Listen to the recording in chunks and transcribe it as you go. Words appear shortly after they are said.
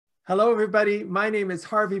Hello, everybody. My name is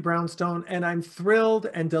Harvey Brownstone, and I'm thrilled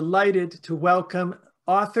and delighted to welcome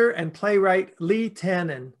author and playwright Lee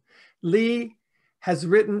Tannen. Lee has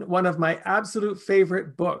written one of my absolute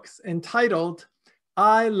favorite books entitled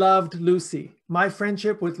I Loved Lucy, My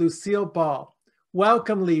Friendship with Lucille Ball.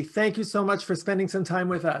 Welcome, Lee. Thank you so much for spending some time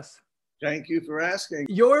with us. Thank you for asking.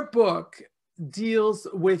 Your book deals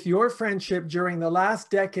with your friendship during the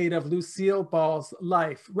last decade of Lucille Ball's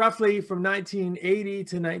life, roughly from 1980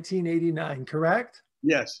 to 1989, correct?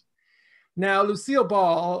 Yes. Now, Lucille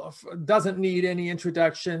Ball doesn't need any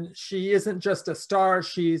introduction. She isn't just a star,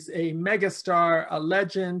 she's a megastar, a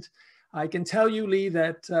legend. I can tell you, Lee,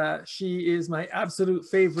 that she is my absolute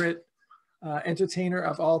favorite entertainer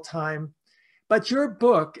of all time. But your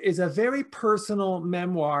book is a very personal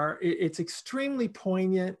memoir. It's extremely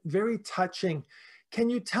poignant, very touching. Can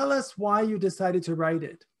you tell us why you decided to write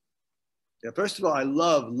it? Yeah, first of all, I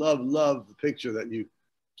love the picture that you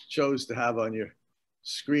chose to have on your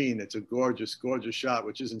screen. It's a gorgeous, gorgeous shot,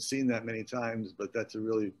 which isn't seen that many times, but that's a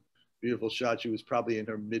really beautiful shot. She was probably in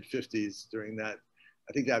her mid-50s during that.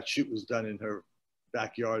 I think that shoot was done in her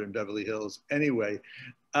backyard in Beverly Hills. Anyway,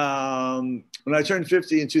 when I turned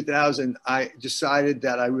 50 in 2000, I decided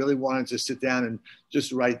that I really wanted to sit down and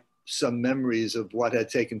just write some memories of what had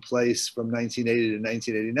taken place from 1980 to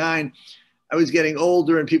 1989. I was getting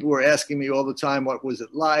older and people were asking me all the time, what was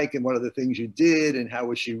it like? And what are the things you did? And how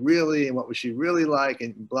was she really? And what was she really like?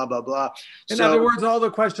 And blah, blah, blah. In other words, all the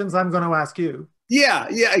questions I'm going to ask you. Yeah,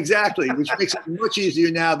 exactly. Which makes it much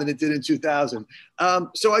easier now than it did in 2000.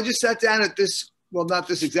 So I just sat down at this, well, not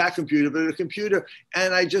this exact computer, but a computer.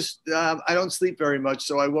 And I just, I don't sleep very much.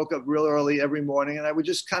 So I woke up real early every morning and I would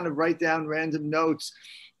just kind of write down random notes.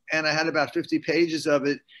 And I had about 50 pages of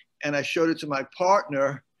it. And I showed it to my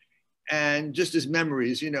partner and just as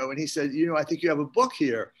memories, and he said, I think you have a book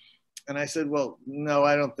here. And I said, well, no,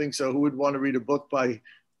 I don't think so. Who would want to read a book by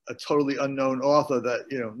a totally unknown author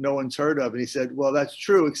that, no one's heard of? And he said, well, that's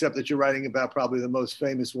true, except that you're writing about probably the most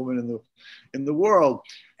famous woman in the world.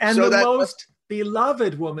 And so the most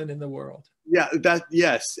beloved woman in the world. Yeah,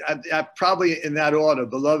 yes, I probably in that order,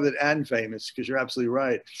 beloved and famous, because you're absolutely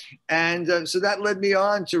right. And so that led me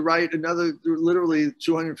on to write another literally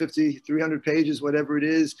 250, 300 pages, whatever it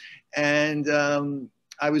is. And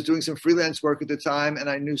I was doing some freelance work at the time, and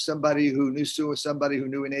I knew somebody who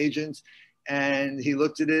knew an agent, and he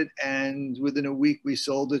looked at it, and within a week we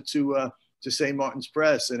sold it to St. Martin's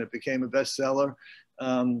Press, and it became a bestseller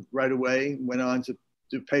right away. Went on to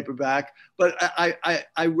do paperback, but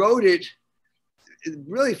I wrote it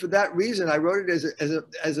really for that reason. I wrote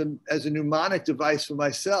it as a mnemonic device for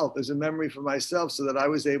myself, as a memory for myself, so that I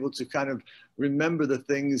was able to kind of remember the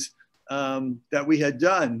things that we had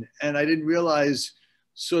done. And I didn't realize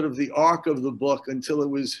sort of the arc of the book until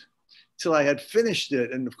I had finished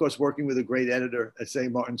it. And of course, working with a great editor at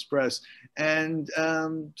St. Martin's Press. And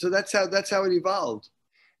so that's how it evolved.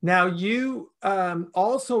 Now, you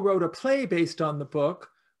also wrote a play based on the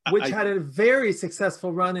book, which had a very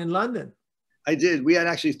successful run in London. I did. We had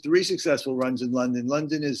actually 3 successful runs in London.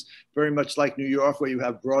 London is very much like New York, where you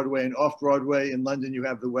have Broadway and off Broadway. In London, you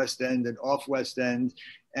have the West End and off West End.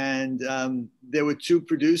 And there were 2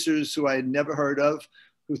 producers who I had never heard of,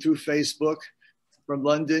 who through Facebook from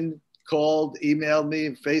London called, emailed me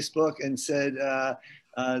on Facebook and said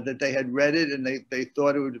that they had read it and they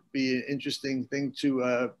thought it would be an interesting thing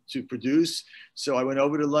to produce. So I went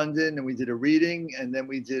over to London and we did a reading, and then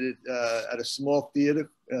we did it at a small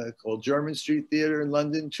theater called Jermyn Street Theatre in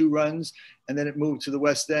London, 2 runs. And then it moved to the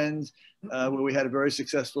West End where we had a very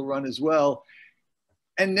successful run as well.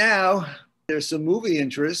 And now there's some movie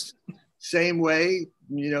interest. Same way,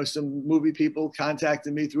 some movie people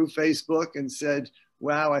contacted me through Facebook and said,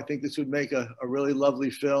 wow, I think this would make a really lovely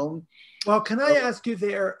film. Well, can I ask you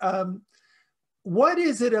there, what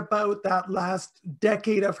is it about that last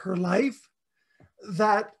decade of her life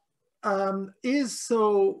that is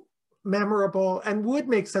so memorable and would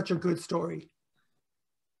make such a good story?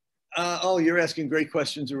 Oh, you're asking great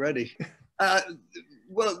questions already.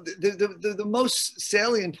 Well, the most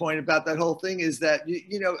salient point about that whole thing is that,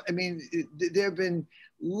 there have been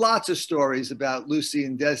lots of stories about Lucy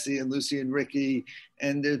and Desi and Lucy and Ricky,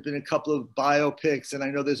 and there's been a couple of biopics, and I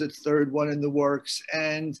know there's a 3rd one in the works.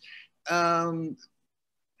 And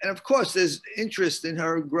of course, there's interest in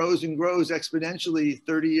her, grows and grows exponentially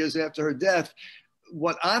 30 years after her death.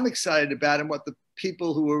 What I'm excited about, and what the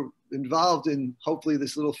people who are involved in hopefully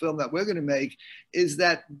this little film that we're going to make, is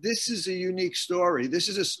that this is a unique story. This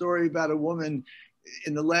is a story about a woman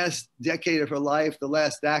in the last decade of her life, the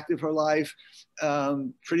last act of her life,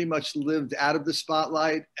 pretty much lived out of the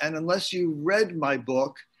spotlight. And unless you read my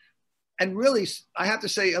book and really, I have to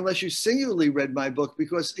say, unless you singularly read my book,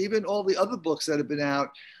 because even all the other books that have been out,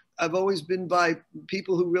 I've always been by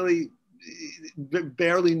people who really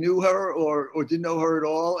barely knew her or didn't know her at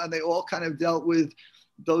all. And they all kind of dealt with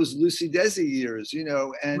those Lucy Desi years, you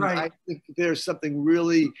know, and Right. I think there's something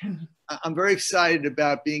really, I'm very excited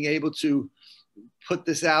about being able to put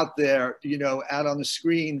this out there, you know, out on the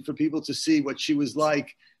screen for people to see what she was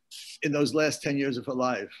like in those last 10 years of her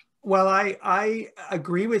life. Well, I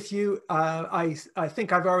agree with you. I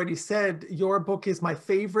think I've already said your book is my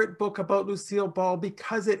favorite book about Lucille Ball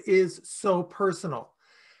because it is so personal.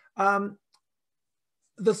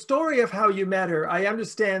 The story of how you met her, I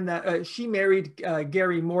understand that she married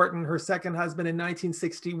Gary Morton, her second husband, in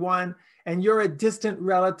 1961, and you're a distant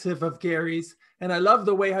relative of Gary's. And I love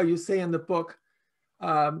the way how you say in the book,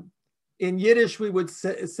 in Yiddish, we would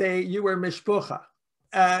say you were mishpucha.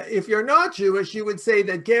 If you're not Jewish, you would say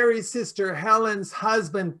that Gary's sister Helen's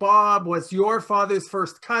husband, Bob, was your father's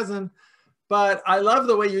first cousin. But I love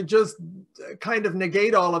the way you just kind of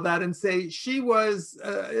negate all of that and say she was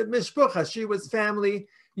mishpucha, she was family.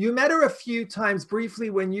 You met her a few times briefly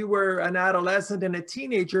when you were an adolescent and a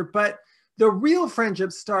teenager, but the real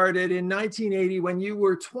friendship started in 1980 when you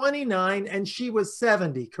were 29 and she was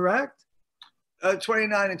 70, correct?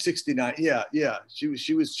 29 and 69. Yeah. She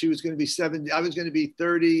was going to be 70. I was going to be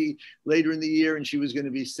 30 later in the year, and she was going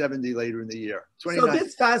to be 70 later in the year. 29. So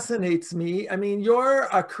this fascinates me. I mean, you're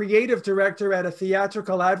a creative director at a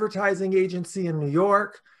theatrical advertising agency in New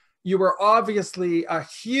York. You were obviously a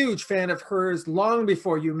huge fan of hers long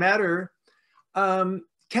before you met her. Can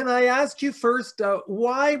I ask you first,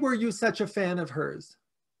 why were you such a fan of hers?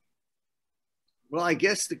 Well, I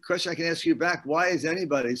guess the question I can ask you back, why is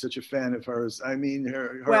anybody such a fan of hers? I mean,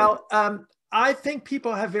 her... Well, I think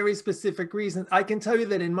people have very specific reasons. I can tell you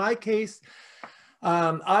that in my case,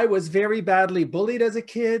 I was very badly bullied as a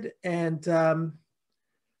kid, and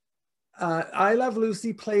I Love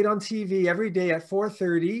Lucy played on TV every day at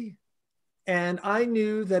 4:30, and I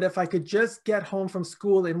knew that if I could just get home from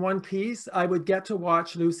school in one piece, I would get to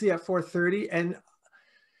watch Lucy at 4:30, and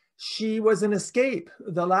she was an escape,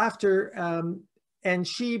 the laughter, and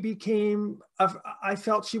she became, I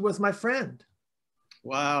felt she was my friend.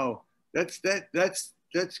 Wow, that's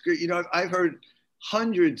great. You know, I've heard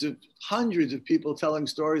hundreds of people telling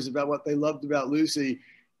stories about what they loved about Lucy,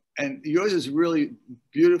 and yours is really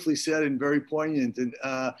beautifully said and very poignant. And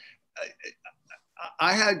I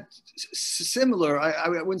had similar. I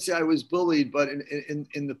wouldn't say I was bullied, but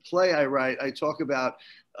in the play I write, I talk about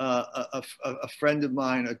a friend of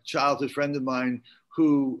mine, a childhood friend of mine,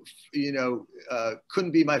 who, you know,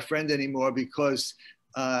 couldn't be my friend anymore because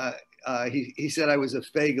he said I was a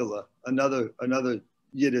fegele, another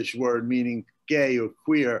Yiddish word meaning gay or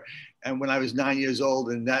queer. And when I was 9 years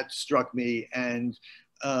old, and that struck me. And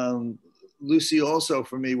Lucy also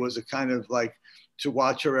for me was a kind of like to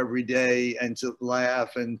watch her every day and to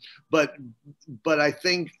laugh. And but I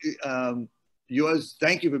think yours,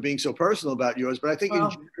 thank you for being so personal about yours, but I think in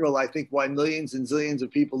general, I think why millions and zillions of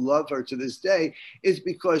people love her to this day is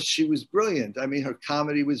because she was brilliant. I mean, her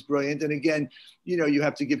comedy was brilliant. And again, you know, you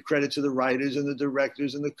have to give credit to the writers and the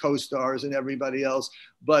directors and the co-stars and everybody else.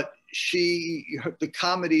 But the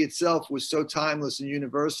comedy itself was so timeless and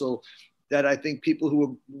universal that I think people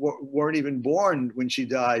who weren't even born when she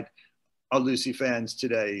died are Lucy fans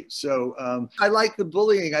today. So I like the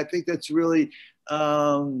bullying. I think that's really,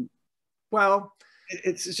 well,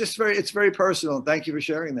 it's very personal. Thank you for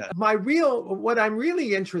sharing that. What I'm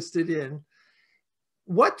really interested in,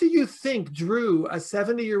 what do you think drew a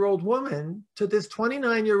 70-year-old woman to this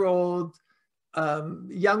 29-year-old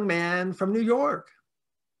young man from New York?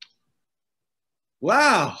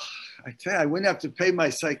 Wow. I tell you, I wouldn't have to pay my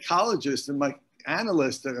psychologist and my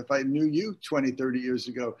analyst if I knew you 20, 30 years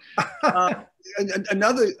ago.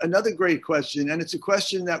 Another great question, and it's a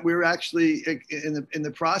question that we're actually in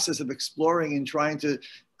the process of exploring and trying to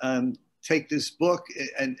take this book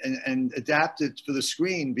and adapt it for the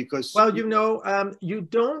screen, because... Well, you know, you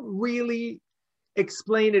don't really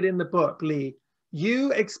explain it in the book, Lee.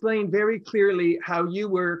 You explain very clearly how you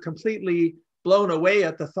were completely blown away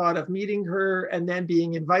at the thought of meeting her and then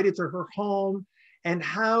being invited to her home, and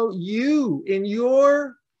how you, in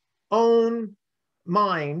your own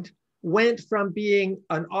mind, went from being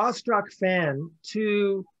an awestruck fan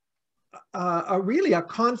to really a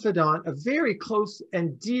confidant, a very close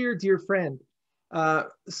and dear, dear friend,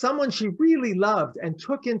 someone she really loved and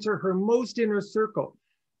took into her most inner circle.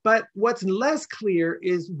 But what's less clear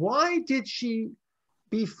is, why did she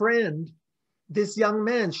befriend this young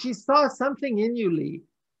man? She saw something in you, Lee.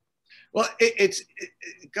 Well,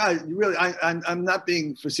 God, really, I'm not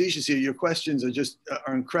being facetious here. Your questions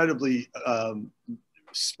are incredibly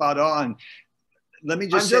spot on. Let me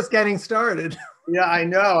just I'm just getting started. Yeah, I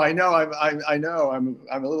know. I know. I'm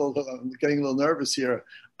getting a little nervous here.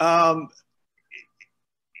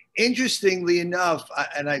 Interestingly enough,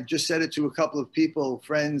 and I just said it to a couple of people,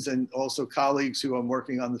 friends, and also colleagues who I'm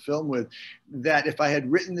working on the film with, that if I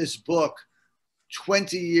had written this book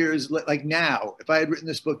 20 years, like now, if I had written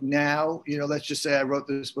this book now, let's just say I wrote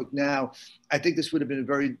this book now, I think this would have been a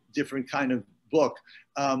very different kind of book.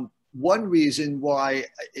 One reason why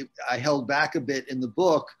I held back a bit in the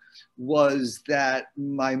book was that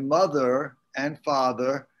my mother and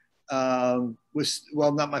father was,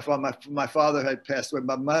 well, not my father, my father had passed away,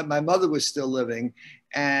 but my mother was still living.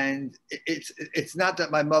 And it's not that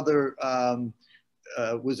my mother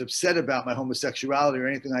was upset about my homosexuality or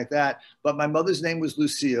anything like that, but my mother's name was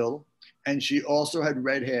Lucille, and she also had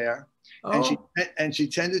red hair. Oh. And she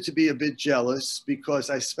tended to be a bit jealous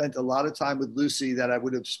because I spent a lot of time with Lucy that I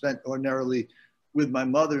would have spent ordinarily with my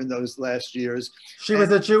mother in those last years. She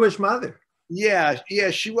was a Jewish mother. Yeah,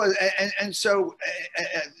 she was. And so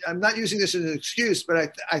I'm not using this as an excuse,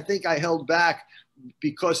 but I think I held back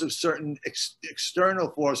because of certain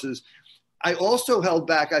external forces. I also held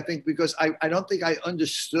back, I think, because I don't think I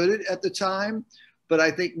understood it at the time. But I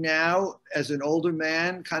think now, as an older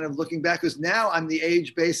man, kind of looking back, because now I'm the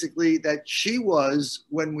age basically that she was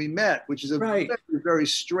when we met, which is a very, very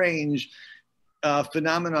strange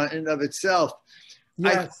phenomenon in and of itself.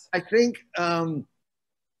 Yes. I think,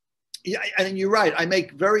 yeah, and you're right. I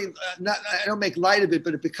make I don't make light of it,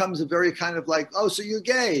 but it becomes a very kind of like, oh, so you're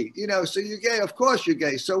gay, so you're gay. Of course you're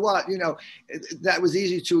gay. So what? That was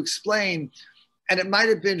easy to explain. And it might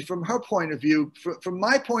have been from her point of view. From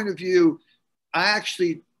my point of view, I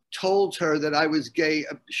actually told her that I was gay.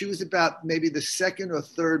 She was about maybe the second or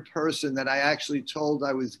third person that I actually told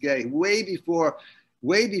I was gay, way before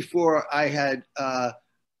I had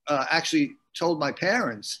actually told my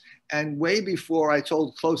parents, and way before I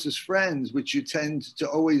told closest friends, which you tend to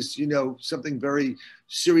always, something very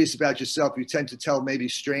serious about yourself, you tend to tell maybe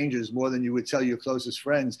strangers more than you would tell your closest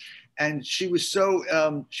friends. And she was so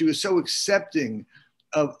accepting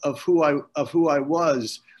of who I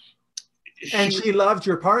was. And she loved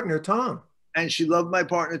your partner, Tom. And she loved my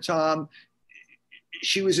partner, Tom.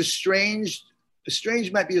 She was estranged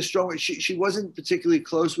might be a strong word. She wasn't particularly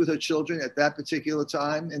close with her children at that particular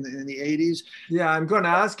time in the 80s. Yeah, I'm going to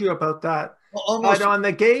ask you about that. But on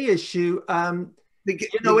the gay issue,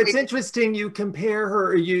 it's interesting you compare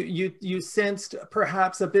her, you sensed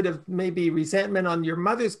perhaps a bit of maybe resentment on your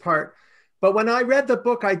mother's part. But when I read the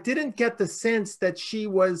book, I didn't get the sense that she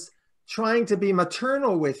was trying to be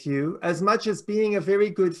maternal with you as much as being a very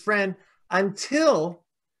good friend, until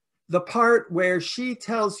the part where she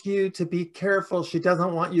tells you to be careful. She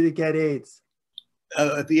doesn't want you to get AIDS.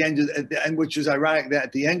 At the end, and which is ironic that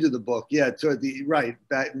at the end of the book, back in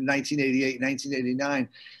 1988, 1989.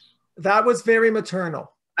 That was very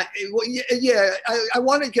maternal. I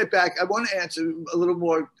want to get back. I want to answer a little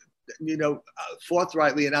more,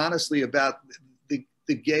 forthrightly and honestly about the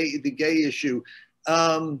gay issue.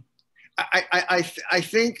 I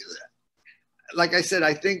think, like I said,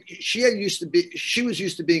 I think she was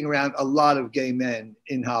used to being around a lot of gay men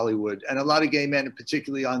in Hollywood, and a lot of gay men,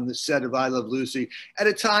 particularly on the set of I Love Lucy, at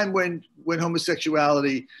a time when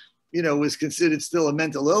homosexuality, was considered still a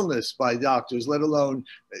mental illness by doctors, let alone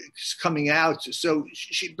coming out. So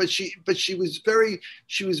she was very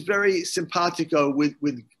simpatico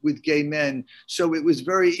with gay men. So it was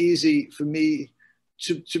very easy for me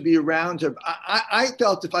to be around her. I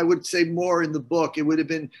felt if I would say more in the book, it would have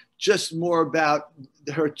been just more about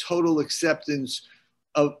her total acceptance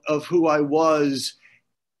of who I was.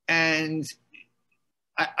 And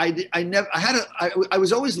I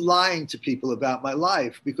was always lying to people about my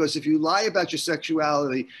life, because if you lie about your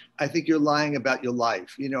sexuality, I think you're lying about your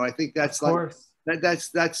life. I think that's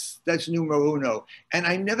that's numero uno. And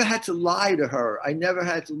I never had to lie to her. I never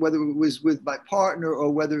had to, whether it was with my partner or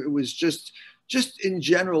whether it was just in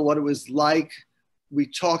general, what it was like. We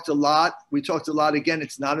talked a lot. Again,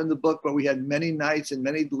 it's not in the book, but we had many nights and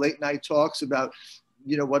many late night talks about,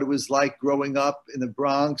 what it was like growing up in the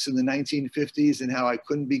Bronx in the 1950s, and how I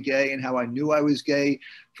couldn't be gay, and how I knew I was gay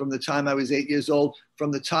from the time I was 8 years old,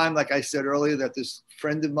 from the time, like I said earlier, that this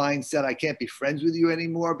friend of mine said, I can't be friends with you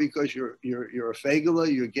anymore because you're a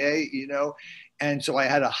fagula, you're gay, you know? And so I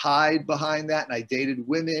had to hide behind that, and I dated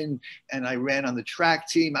women, and I ran on the track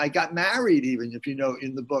team. I got married, even, if you know,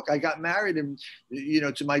 in the book. I got married, and you know,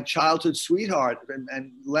 to my childhood sweetheart,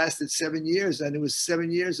 and lasted 7 years, and it was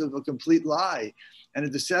 7 years of a complete lie and a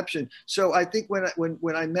deception. So I think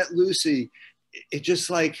when I met Lucy, it just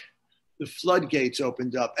like the floodgates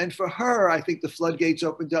opened up. And for her, I think the floodgates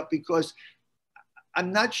opened up because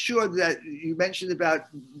I'm not sure that you mentioned about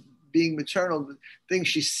being maternal, the things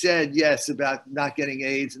she said, yes, about not getting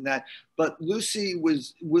AIDS and that. But Lucy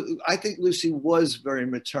I think Lucy was very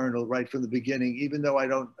maternal right from the beginning, even though I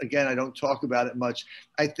don't talk about it much.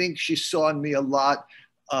 I think she saw in me a lot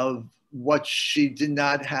of what she did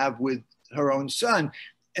not have with her own son.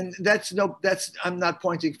 And I'm not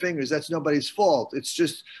pointing fingers. That's nobody's fault. It's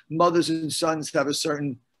just mothers and sons have a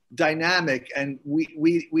certain dynamic, and we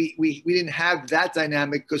didn't have that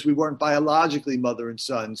dynamic because we weren't biologically mother and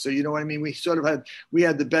son. So you know what I mean? We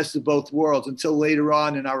had the best of both worlds until later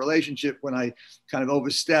on in our relationship, when I kind of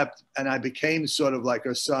overstepped and I became sort of like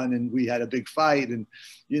her son, and we had a big fight, and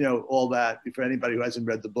you know, all that. For anybody who hasn't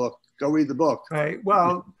read the book, go read the book. Right.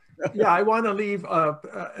 Well, yeah, I want to leave.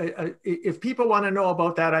 If people want to know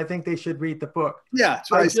about that, I think they should read the book. Yeah,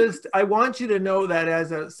 I want you to know that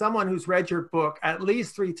as someone who's read your book at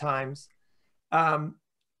least 3 times,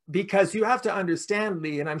 because you have to understand,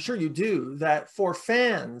 Lee, and I'm sure you do, that for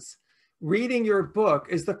fans, reading your book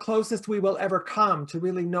is the closest we will ever come to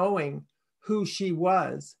really knowing who she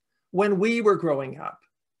was when we were growing up.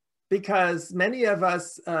 Because many of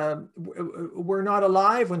us were not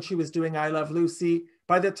alive when she was doing I Love Lucy.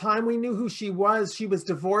 By the time we knew who she was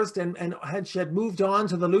divorced and she had moved on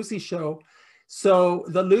to the Lucy Show. So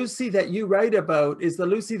the Lucy that you write about is the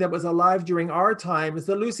Lucy that was alive during our time, is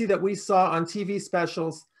the Lucy that we saw on TV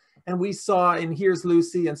specials and we saw in Here's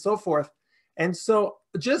Lucy and so forth. And so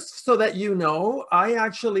just so that you know, I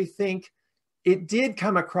actually think it did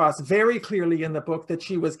come across very clearly in the book that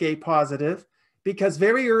she was gay positive, because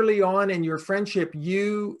very early on in your friendship,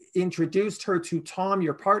 you introduced her to Tom,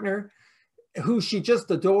 your partner, who she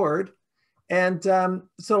just adored. And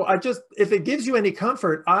so if it gives you any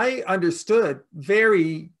comfort, I understood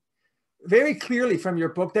very, very clearly from your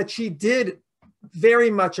book that she did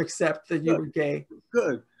very much accept that you were gay.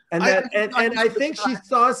 Good. And I think she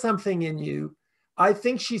saw something in you. I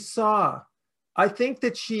think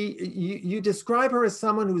that you describe her as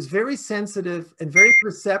someone who's very sensitive and very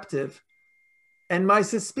perceptive. And my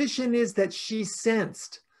suspicion is that she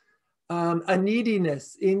sensed a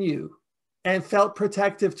neediness in you and felt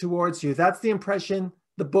protective towards you. That's the impression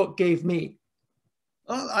the book gave me.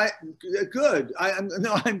 Oh, good.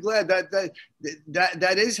 I'm glad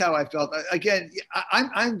that is how I felt. Again,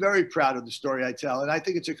 I'm very proud of the story I tell, and I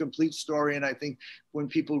think it's a complete story. And I think when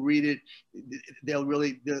people read it, they'll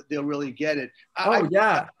really get it.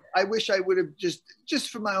 I wish I would have just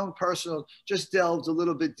for my own personal, just delved a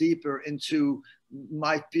little bit deeper into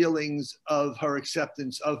my feelings of her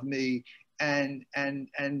acceptance of me, and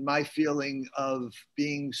my feeling of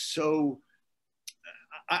being so.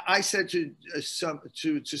 I said to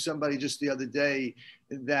somebody just the other day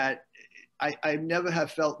that I never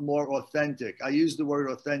have felt more authentic. I use the word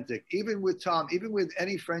authentic, even with Tom, even with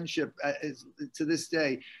any friendship to this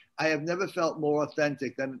day. I have never felt more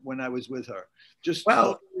authentic than when I was with her. Just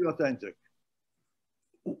totally authentic.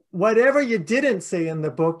 Whatever you didn't say in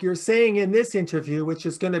the book, you're saying in this interview, which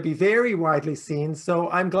is going to be very widely seen.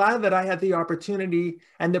 So I'm glad that I had the opportunity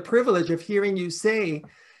and the privilege of hearing you say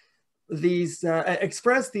these,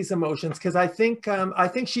 express these emotions, because I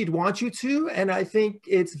think she'd want you to, and I think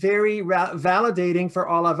it's very validating for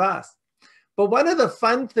all of us. But one of the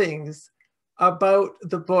fun things about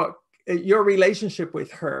the book, your relationship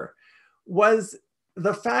with her, was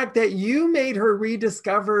the fact that you made her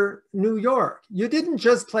rediscover New York. You didn't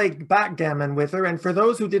just play backgammon with her. And for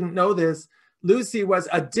those who didn't know this, Lucy was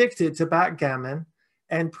addicted to backgammon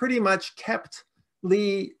and pretty much kept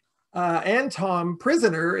Lee and Tom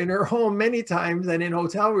prisoner in her home many times and in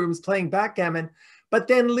hotel rooms playing backgammon. But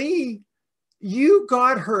then Lee, you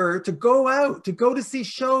got her to go out, to go to see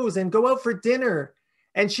shows and go out for dinner.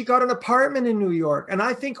 And she got an apartment in New York. And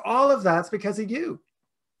I think all of that's because of you.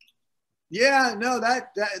 Yeah, no,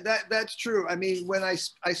 that's true. I mean, when I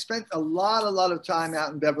spent a lot of time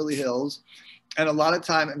out in Beverly Hills and a lot of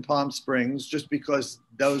time in Palm Springs, just because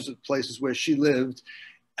those are places where she lived.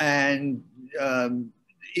 And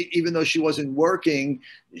even though she wasn't working,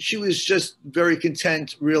 she was just very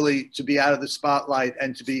content really to be out of the spotlight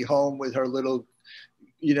and to be home with her little,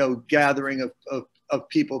 gathering of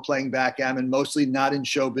people playing backgammon, mostly not in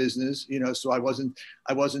show business, you know, so I wasn't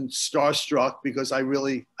starstruck because I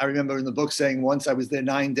remember in the book saying once I was there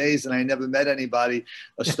 9 days and I never met anybody,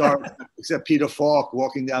 a star except Peter Falk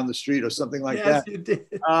walking down the street or something like Yes, that. you did.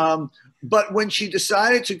 But when she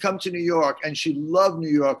decided to come to New York, and she loved New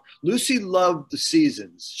York, Lucy loved the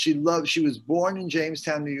seasons. She was born in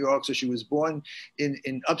Jamestown, New York. So she was born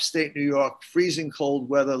in upstate New York, freezing cold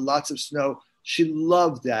weather, lots of snow. She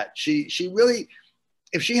loved that. She really,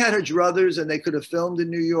 if she had her druthers and they could have filmed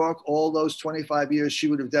in New York all those 25 years, she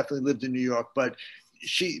would have definitely lived in New York. But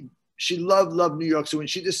she loved New York. So when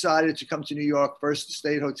she decided to come to New York, first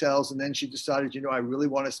stayed hotels, and then she decided, you know, I really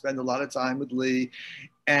want to spend a lot of time with Lee,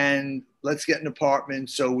 and let's get an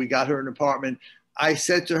apartment. So we got her an apartment. I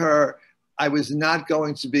said to her, I was not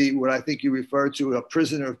going to be what I think you referred to, a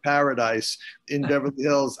prisoner of paradise in Beverly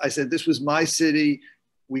Hills. I said, this was my city.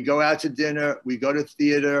 We go out to dinner, we go to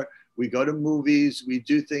theater, we go to movies, we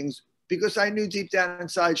do things, because I knew deep down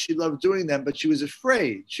inside she loved doing them, but she was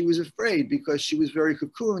afraid. She was afraid because she was very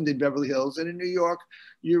cocooned in Beverly Hills, and in New York,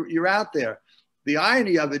 you're out there. The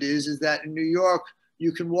irony of it is that in New York,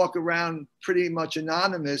 you can walk around pretty much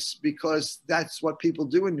anonymous because that's what people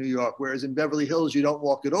do in New York. Whereas in Beverly Hills, you don't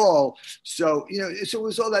walk at all. So, you know, so it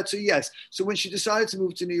was all that. So yes. So when she decided to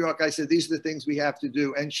move to New York, I said, these are the things we have to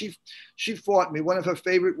do. And she fought me. One of her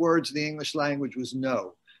favorite words in the English language was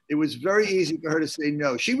no. It was very easy for her to say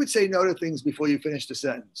no. She would say no to things before you finished the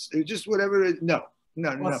sentence. It was just whatever, no.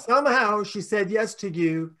 Well, somehow she said yes to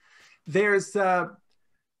you. There's a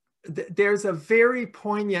very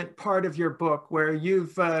poignant part of your book where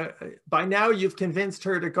you've, by now you've convinced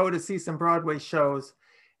her to go to see some Broadway shows,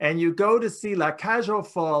 and you go to see La Cage aux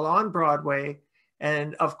Folles on Broadway.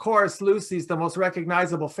 And of course, Lucy's the most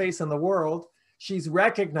recognizable face in the world. She's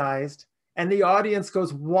recognized and the audience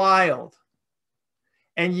goes wild.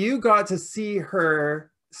 And you got to see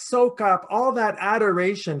her soak up all that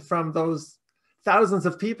adoration from those thousands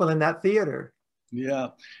of people in that theater. Yeah,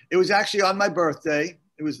 it was actually on my birthday.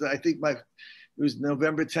 It was, I think it was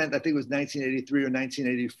November 10th, I think it was 1983 or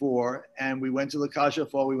 1984. And we went to La Cage aux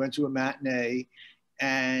Folles, we went to a matinee,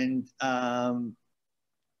 and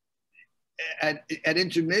at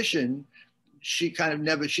intermission, she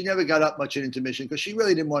never got up much at intermission because she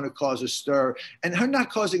really didn't want to cause a stir. And her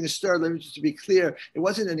not causing a stir, let me just to be clear, it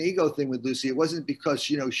wasn't an ego thing with Lucy. It wasn't because,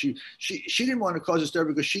 you know, she didn't want to cause a stir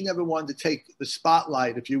because she never wanted to take the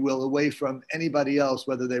spotlight, if you will, away from anybody else,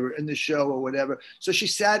 whether they were in the show or whatever. So she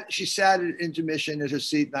sat at intermission at her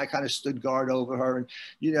seat, and I kind of stood guard over her, and,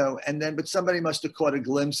 you know, but somebody must have caught a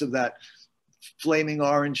glimpse of that flaming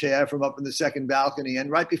orange hair from up in the second balcony.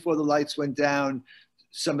 And right before the lights went down,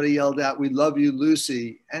 somebody yelled out, "We love you,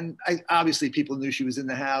 Lucy." And obviously people knew she was in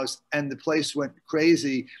the house, and the place went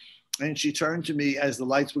crazy. And she turned to me as the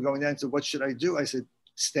lights were going down and said, "What should I do?" I said,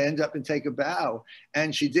 "Stand up and take a bow."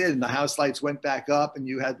 And she did. And the house lights went back up, and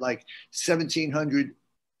you had like 1,700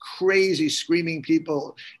 crazy screaming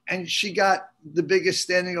people. And she got the biggest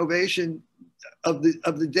standing ovation of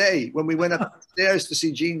the day. When we went upstairs to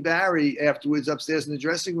see Gene Barry afterwards, upstairs in the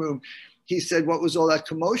dressing room, he said, "What was all that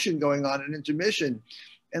commotion going on in intermission?"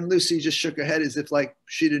 And Lucy just shook her head as if like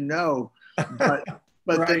she didn't know. But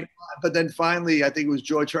right. then finally, I think it was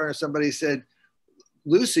George Hearn or somebody said,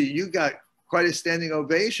 "Lucy, you got quite a standing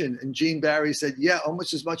ovation." And Gene Barry said, "Yeah,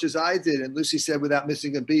 almost as much as I did." And Lucy said, without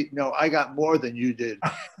missing a beat, "No, I got more than you did."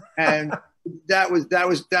 And that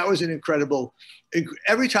was an incredible.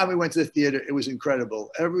 Every time we went to the theater, it was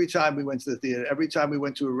incredible. Every time we went to the theater, every time we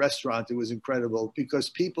went to a restaurant, it was incredible because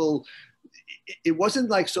people. It wasn't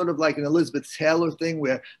like sort of like an Elizabeth Taylor thing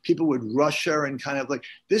where people would rush her and kind of like,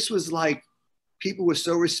 this was like, people were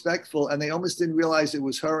so respectful and they almost didn't realize it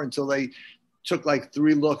was her until they took like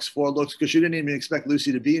 3 looks, 4 looks, because you didn't even expect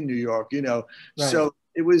Lucy to be in New York, you know? Right. So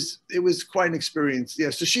it was quite an experience.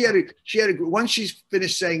 Yeah. So she had once she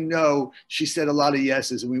finished saying no, she said a lot of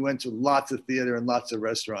yeses, and we went to lots of theater and lots of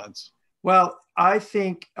restaurants. Well, I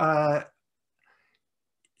think,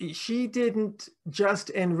 she didn't just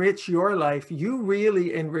enrich your life, you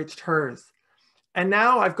really enriched hers. And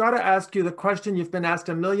now I've got to ask you the question you've been asked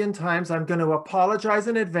a million times. I'm going to apologize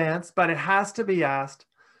in advance, but it has to be asked.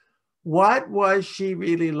 What was she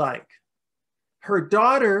really like? Her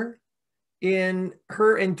daughter, in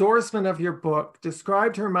her endorsement of your book,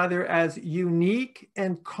 described her mother as unique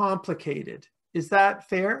and complicated. Is that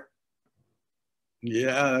fair?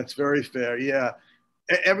 Yeah, that's very fair. Yeah.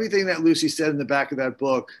 Everything that Lucy said in the back of that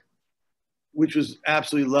book, which was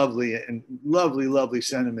absolutely lovely and lovely, lovely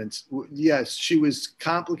sentiments. Yes, she was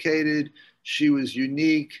complicated. She was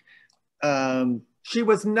unique. She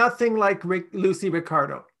was nothing like Lucy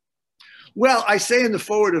Ricardo. Well, I say in the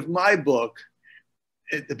foreword of my book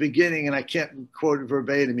at the beginning, and I can't quote it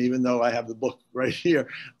verbatim, even though I have the book right here.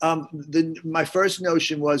 My first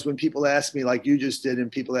notion was, when people ask me, like you just did,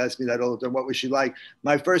 and people ask me that all the time, what was she like?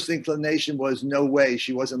 My first inclination was, no way,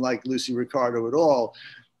 she wasn't like Lucy Ricardo at all.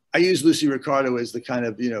 I use Lucy Ricardo as the kind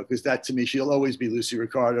of, because that, to me, she'll always be Lucy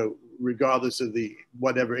Ricardo, regardless of the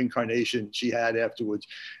whatever incarnation she had afterwards.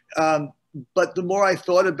 But the more I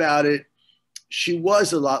thought about it, she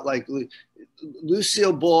was a lot like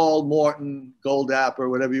Lucille Ball, Morton, Goldapper,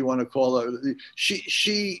 whatever you want to call her.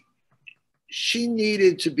 She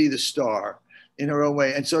needed to be the star in her own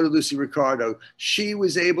way, and so did Lucy Ricardo. She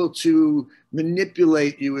was able to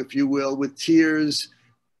manipulate you, if you will, with tears,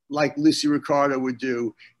 like Lucy Ricardo would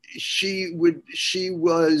do. She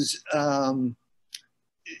was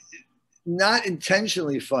not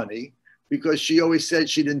intentionally funny, because she always said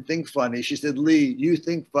she didn't think funny. She said, Lee, you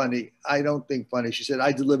think funny. I don't think funny. She said,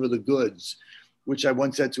 I deliver the goods, which I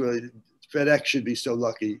once said to her, FedEx should be so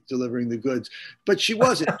lucky delivering the goods. But she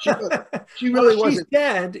wasn't. She really wasn't. She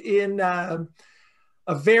said in a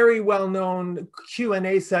very well-known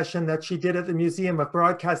Q&A session that she did at the Museum of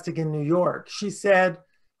Broadcasting in New York, she said,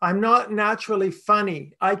 I'm not naturally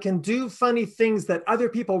funny. I can do funny things that other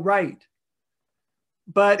people write.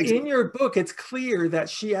 But in your book, it's clear that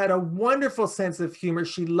she had a wonderful sense of humor.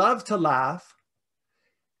 She loved to laugh.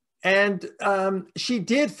 And she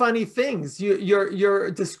did funny things.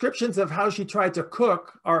 Your descriptions of how she tried to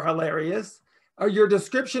cook are hilarious. Your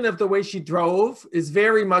description of the way she drove is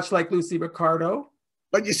very much like Lucy Ricardo.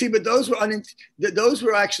 But you see, but those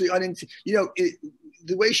were actually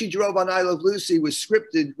the way she drove on I Love Lucy was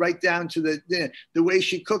scripted, right down to the way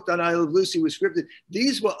she cooked on I Love Lucy was scripted.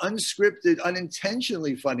 These were unscripted,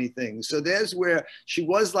 unintentionally funny things. So there's where she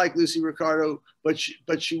was like Lucy Ricardo, but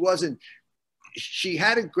she wasn't. She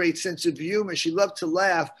had a great sense of humor. She loved to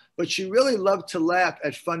laugh, but she really loved to laugh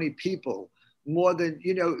at funny people more than,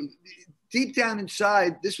 deep down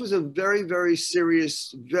inside, this was a very, very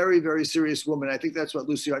serious woman. I think that's what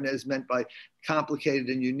Lucy Arnaz meant by complicated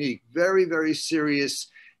and unique. Very, very serious.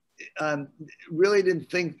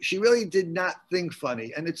 She really did not think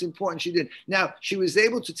funny. And it's important she did. Now, she was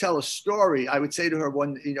able to tell a story. I would say to her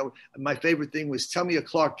my favorite thing was, tell me a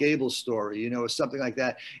Clark Gable story, or something like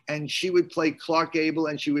that. And she would play Clark Gable,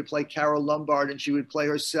 and she would play Carol Lombard, and she would play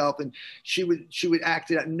herself, and she would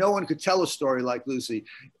act it out. No one could tell a story like Lucy.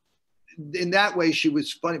 In that way, she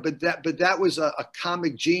was funny, but that was a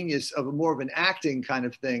comic genius of more of an acting kind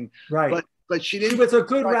of thing. Right. But she didn't. She was a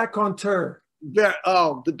good raconteur.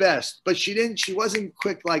 The best. But she wasn't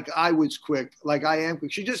quick like I was quick, like I am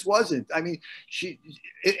quick. She just wasn't. I mean,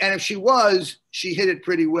 and if she was, she hit it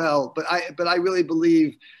pretty well. But I really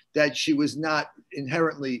believe that she was not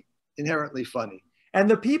inherently funny. And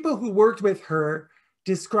the people who worked with her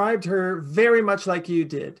described her very much like you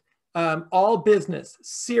did. All business,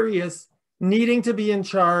 serious, needing to be in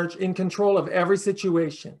charge, in control of every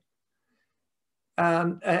situation.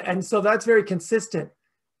 And so that's very consistent.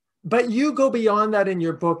 But you go beyond that in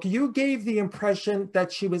your book. You gave the impression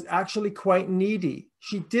that she was actually quite needy.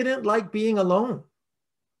 She didn't like being alone.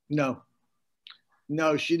 No,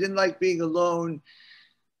 she didn't like being alone.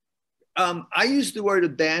 I use the word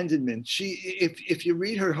abandonment. If you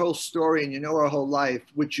read her whole story and you know her whole life,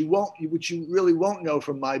 which you really won't know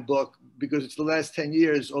from my book, because it's the last 10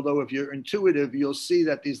 years, although if you're intuitive, you'll see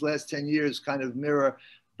that these last 10 years kind of mirror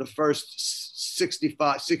the first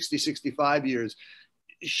 65 years.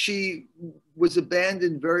 She was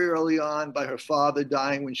abandoned very early on by her father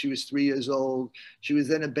dying when she was 3 years old. She was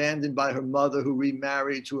then abandoned by her mother, who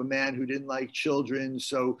remarried to a man who didn't like children.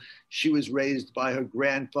 So she was raised by her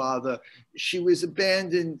grandfather. She was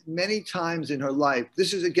abandoned many times in her life.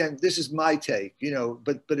 This is my take,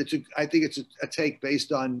 but I think it's a take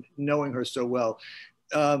based on knowing her so well.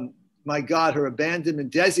 My God, her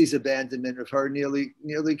abandonment, Desi's abandonment of her nearly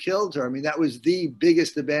killed her. I mean, that was the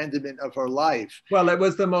biggest abandonment of her life. Well, it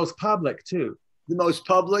was the most public too. The most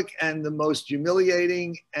public and the most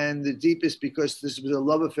humiliating and the deepest, because this was a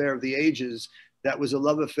love affair of the ages. That was a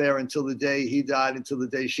love affair until the day he died, until the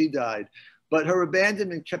day she died. But her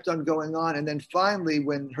abandonment kept on going on. And then finally,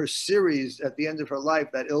 when her series at the end of her life,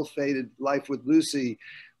 that ill-fated Life with Lucy,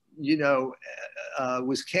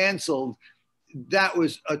 was canceled, that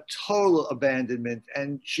was a total abandonment.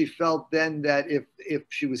 And she felt then that if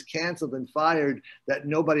she was canceled and fired, that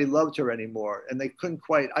nobody loved her anymore. And they couldn't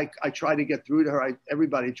quite, I tried to get through to her,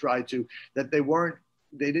 everybody tried to, that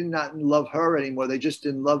they did not love her anymore. They just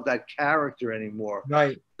didn't love that character anymore.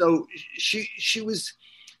 Right. So she was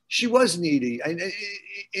needy. And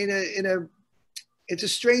in it's a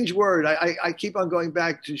strange word. I keep on going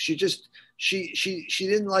back to, she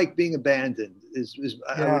didn't like being abandoned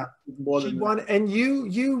Yeah. more She than wanted, that. and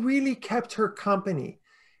you really kept her company,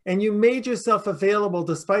 and you made yourself available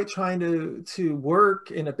despite trying to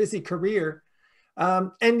work in a busy career.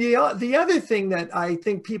 And the other thing that I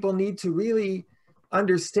think people need to really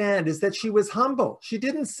understand is that she was humble. She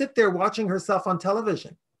didn't sit there watching herself on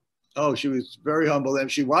television. Oh, she was very humble. And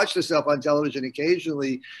she watched herself on television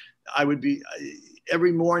occasionally. I would be,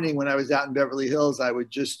 every morning when I was out in Beverly Hills, I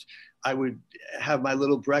would have my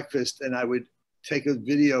little breakfast, and I would take a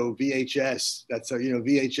video VHS,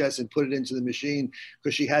 VHS, and put it into the machine,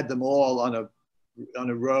 because she had them all on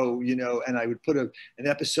a row, and I would put an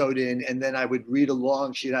episode in, and then I would read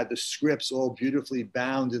along. She had the scripts all beautifully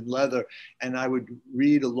bound in leather, and I would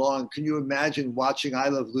read along. Can you imagine watching I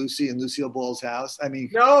Love Lucy in Lucille Ball's house? I mean,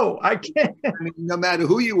 No, I can't. I mean, no matter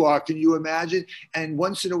who you are, can you imagine? And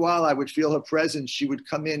once in a while, I would feel her presence. She would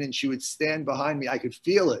come in and she would stand behind me. I could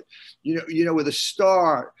feel it. With a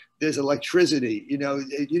star, there's electricity. You know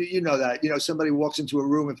that. Somebody walks into a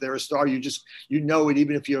room, if they're a star, you know it,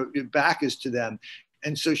 even if your back is to them.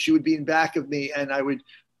 And so she would be in back of me, and I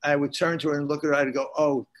would turn to her and look at her. I'd go,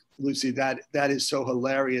 "Oh, Lucy, that is so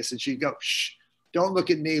hilarious." And she'd go, "Shh. Don't look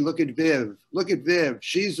at me. Look at Viv. Look at Viv.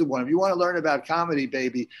 She's the one. If you want to learn about comedy,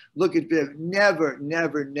 baby, look at Viv." Never,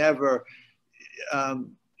 never, never.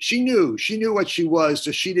 She knew what she was, so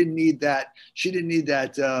she didn't need that. She didn't need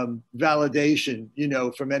that validation,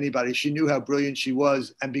 from anybody. She knew how brilliant she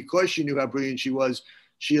was, and because she knew how brilliant she was,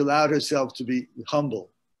 she allowed herself to be humble.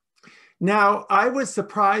 Now, I was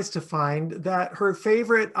surprised to find that her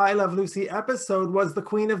favorite I Love Lucy episode was The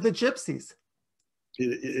Queen of the Gypsies.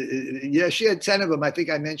 Yeah, she had 10 of them. I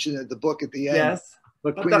think I mentioned the book at the end. Yes,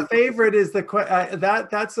 but the favorite is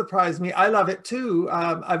that surprised me. I love it too.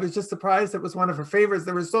 I was just surprised it was one of her favorites.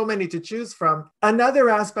 There were so many to choose from. Another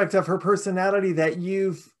aspect of her personality that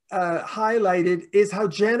you've highlighted is how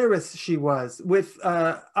generous she was with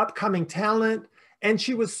upcoming talent, and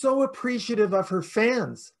she was so appreciative of her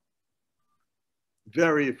fans.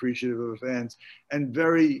 Very appreciative of her fans, and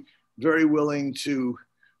very, very willing to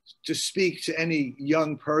speak to any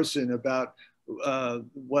young person about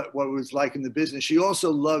what it was like in the business. She also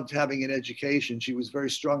loved having an education. She was very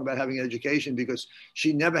strong about having an education because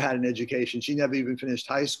she never had an education. She never even finished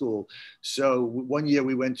high school. So one year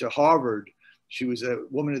we went to Harvard. She was a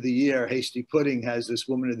Woman of the Year. Hasty Pudding has this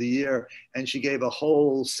Woman of the Year, and she gave a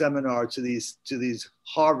whole seminar to these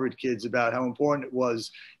Harvard kids about how important it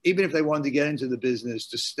was, even if they wanted to get into the business,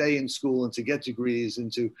 to stay in school and to get degrees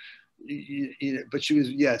and to, but she was,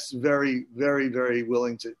 yes, very, very, very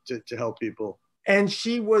willing to help people. And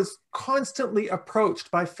she was constantly approached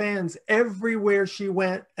by fans everywhere she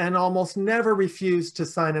went, and almost never refused to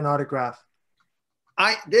sign an autograph.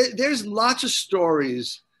 There's lots of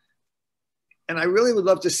stories, and I really would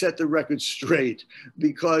love to set the record straight,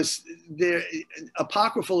 because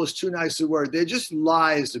apocryphal is too nice a word. They're just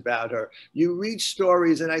lies about her. You read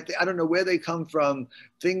stories, and I don't know where they come from.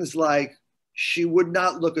 Things like, she would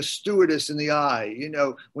not look a stewardess in the eye.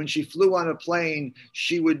 When she flew on a plane,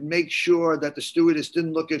 she would make sure that the stewardess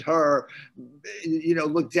didn't look at her,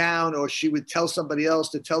 look down, or she would tell somebody else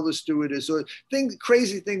to tell the stewardess, or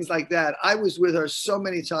crazy things like that. I was with her so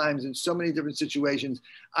many times in so many different situations.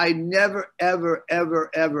 I never, ever,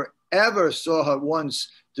 ever, ever, ever saw her once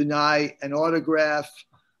deny an autograph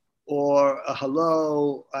or a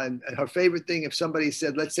hello. And her favorite thing, if somebody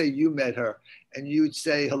said, let's say you met her, and you'd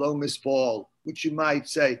say, "Hello, Miss Ball," which you might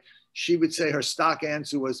say, she would say her stock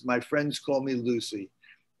answer was, "My friends call me Lucy."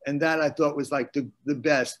 And that I thought was like the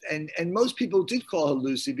best. And most people did call her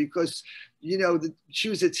Lucy because, she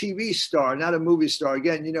was a TV star, not a movie star.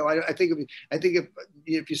 Again, I think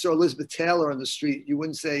if you saw Elizabeth Taylor on the street, you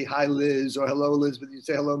wouldn't say, "Hi, Liz," or "Hello, Elizabeth." You'd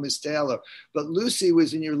say, "Hello, Miss Taylor." But Lucy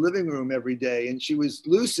was in your living room every day, and she was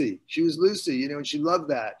Lucy. She was Lucy, and she loved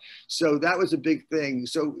that. So that was a big thing.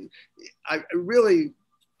 So I really,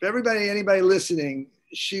 for anybody listening,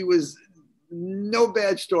 she was, no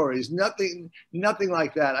bad stories, nothing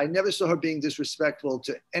like that. I never saw her being disrespectful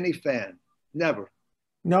to any fan, never.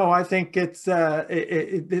 No, I think it's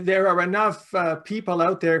there are enough people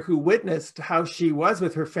out there who witnessed how she was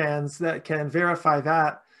with her fans that can verify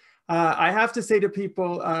that. I have to say to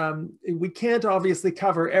people, we can't obviously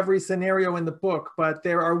cover every scenario in the book, but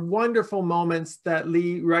there are wonderful moments that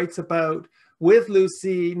Lee writes about with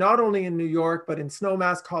Lucy, not only in New York, but in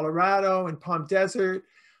Snowmass, Colorado, and Palm Desert.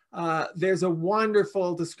 There's a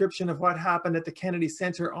wonderful description of what happened at the Kennedy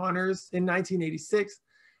Center Honors in 1986.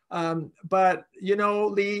 But,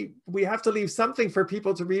 Lee, we have to leave something for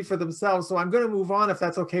people to read for themselves. So I'm going to move on, if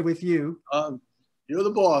that's okay with you. You're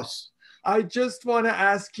the boss. I just want to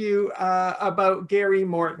ask you about Gary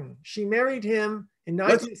Morton. She married him in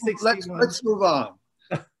 1961. Let's move on.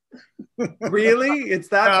 Really? It's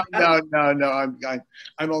that bad? No.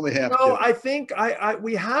 I'm only half. No, I think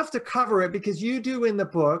we have to cover it because you do in the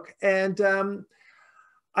book, and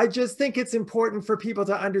I just think it's important for people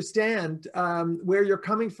to understand where you're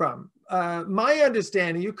coming from. My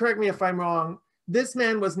understanding, you correct me if I'm wrong, this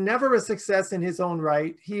man was never a success in his own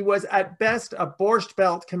right. He was at best a Borscht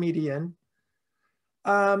Belt comedian.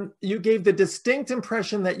 You gave the distinct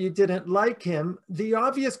impression that you didn't like him. The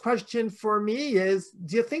obvious question for me is,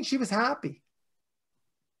 do you think she was happy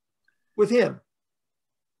with him?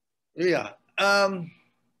 Yeah.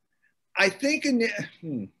 I think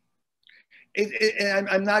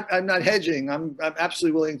I'm not hedging. I'm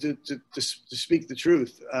absolutely willing to speak the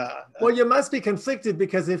truth. Well, you must be conflicted,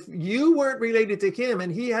 because if you weren't related to him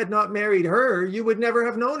and he had not married her, you would never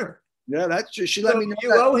have known her. Yeah, that's true. She let me know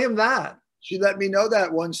you owe him that. She let me know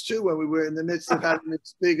that once too, when we were in the midst of having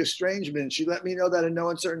this big estrangement. She let me know that in no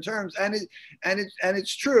uncertain terms, and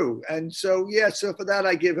it's true. And so so for that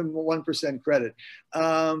I give him 1% credit.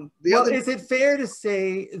 Is it fair to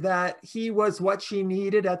say that he was what she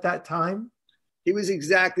needed at that time? He was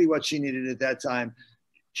exactly what she needed at that time.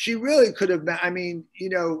 She really could have. I mean,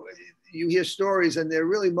 you hear stories, and they're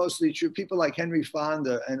really mostly true. People like Henry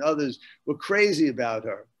Fonda and others were crazy about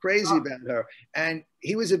her, and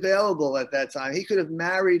he was available at that time. He could have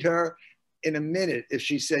married her in a minute if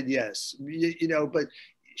she said yes, but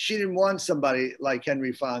she didn't want somebody like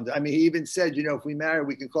Henry Fonda. I mean, he even said, if we marry,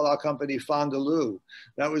 we can call our company Fondaloo.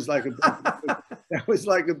 That was like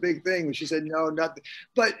a big thing. She said, no, nothing.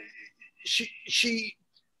 But she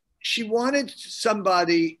wanted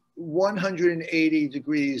somebody 180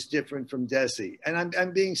 degrees different from Desi. And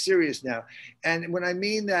I'm being serious now. And when I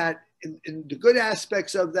mean that, in the good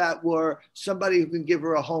aspects of that were somebody who can give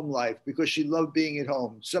her a home life because she loved being at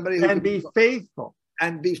home. Somebody who can be faithful.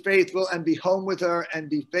 And be faithful and be home with her and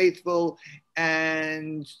be faithful.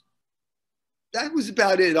 And that was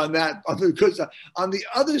about it on that. Because on the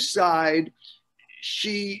other side,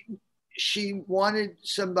 she wanted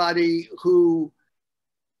somebody who,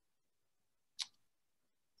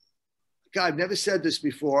 God, I've never said this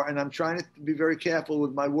before, and I'm trying to be very careful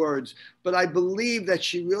with my words, but I believe that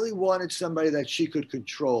she really wanted somebody that she could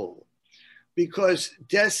control, because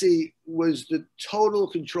Desi was the total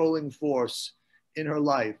controlling force in her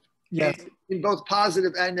life, yes, in both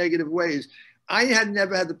positive and negative ways. I had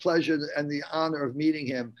never had the pleasure and the honor of meeting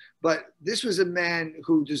him, but this was a man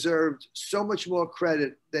who deserved so much more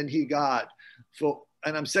credit than he got for.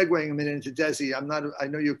 And I'm segueing a minute into Desi. I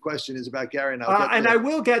know your question is about Gary, and I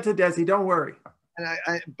will get to Desi. Don't worry.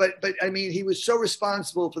 And but I mean, he was so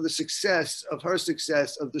responsible for the success of her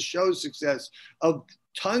success, of the show's success, of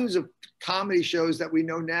tons of comedy shows that we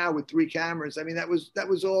know now with 3 cameras. I mean,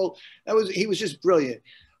 he was just brilliant.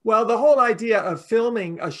 Well, the whole idea of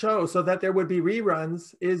filming a show so that there would be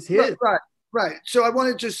reruns is his. Right. So I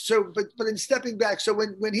wanted but in stepping back, so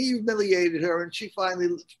when he humiliated her and she finally,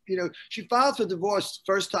 she filed for divorce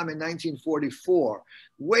first time in 1944,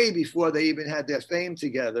 way before they even had their fame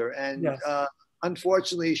together. And yes.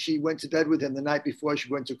 Unfortunately, she went to bed with him the night before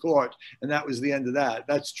she went to court, and that was the end of that.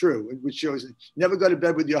 That's true, which shows never go to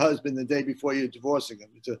bed with your husband the day before you're divorcing him.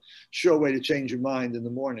 It's a sure way to change your mind in the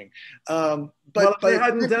morning. But if they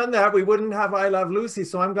hadn't done that, we wouldn't have I Love Lucy,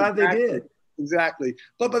 so I'm glad exactly, they did. Exactly.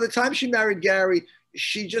 But by the time she married Gary,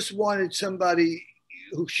 she just wanted somebody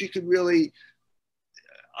who she could really,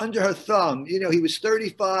 under her thumb, he was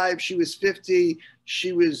 35, she was 50,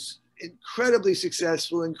 she was incredibly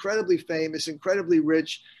successful, incredibly famous, incredibly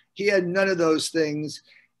rich. He had none of those things.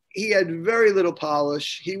 He had very little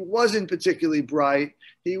polish. He wasn't particularly bright.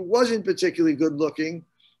 He wasn't particularly good looking.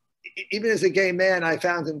 Even as a gay man, I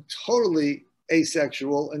found him totally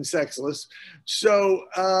asexual and sexless. So,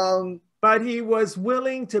 but he was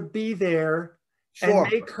willing to be there and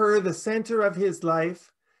make her the center of his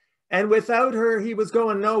life. And without her, he was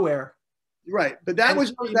going nowhere. Right. But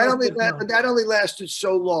that only lasted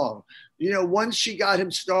so long. Once she got him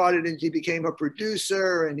started and he became a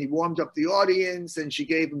producer and he warmed up the audience and she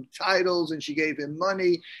gave him titles and she gave him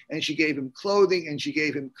money and she gave him clothing and she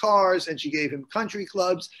gave him cars and she gave him country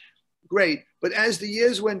clubs. Great. But as the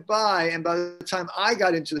years went by, and by the time I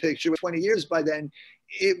got into the picture, 20 years by then,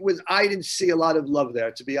 I didn't see a lot of love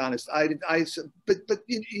there, to be honest. But I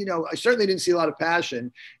certainly didn't see a lot of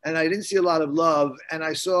passion, and I didn't see a lot of love. And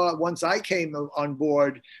I saw, once I came on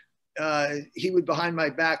board, he would behind my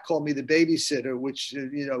back call me the babysitter, which,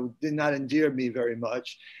 did not endear me very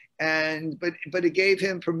much. But it gave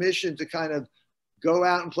him permission to kind of go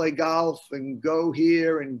out and play golf and go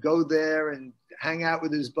here and go there and hang out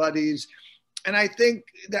with his buddies. And I think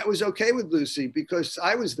that was okay with Lucy because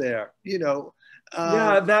I was there, you know.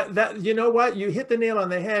 Yeah, that you know what? You hit the nail on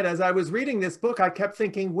the head. As I was reading this book, I kept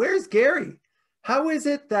thinking, where's Gary? How is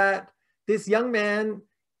it that this young man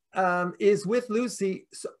is with Lucy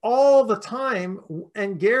all the time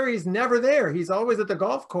and Gary's never there? He's always at the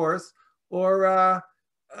golf course, or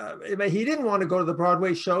he didn't want to go to the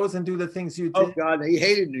Broadway shows and do the things you did. Oh God, he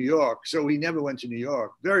hated New York, so he never went to New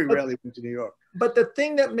York. Very rarely went to New York. But the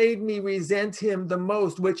thing that made me resent him the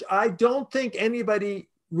most, which I don't think anybody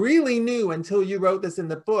really knew until you wrote this in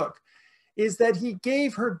the book, is that he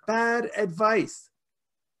gave her bad advice.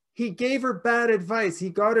 He gave her bad advice. He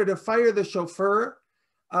got her to fire the chauffeur.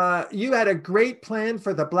 You had a great plan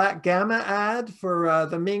for the Black Gamma ad for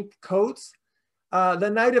the mink coats. The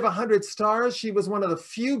Night of 100 Stars, she was one of the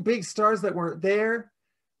few big stars that weren't there.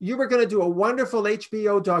 You were going to do a wonderful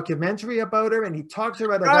HBO documentary about her, and he talked to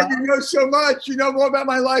her about God, you know so much. You know more about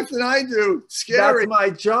my life than I do. Scary. That's my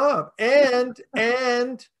job. And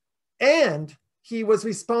he was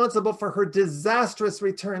responsible for her disastrous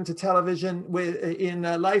return to television in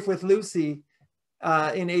Life with Lucy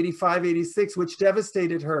in 85, 86, which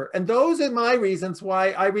devastated her. And those are my reasons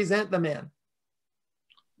why I resent the man.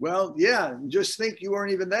 Well, yeah, just think you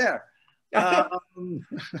weren't even there. Can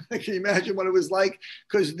you imagine what it was like?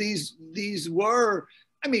 Because these were,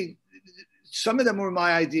 I mean, some of them were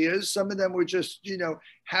my ideas. Some of them were just, you know,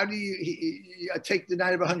 how do you take The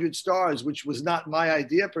Night of 100 Stars, which was not my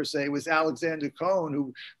idea per se. It was Alexander Cohen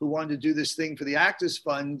who wanted to do this thing for the Actors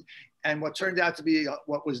Fund. And what turned out to be,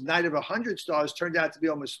 what was Night of 100 Stars turned out to be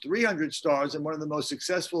almost 300 stars and one of the most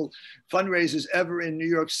successful fundraisers ever in New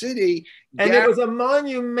York City. And it was a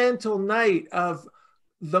monumental night of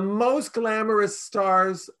the most glamorous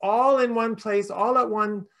stars all in one place, all at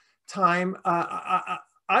one time.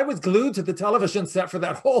 I was glued to the television set for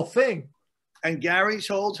that whole thing. And Gary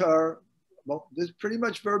told her, well, this is pretty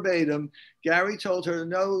much verbatim. Gary told her,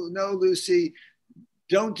 no, Lucy,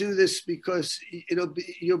 don't do this because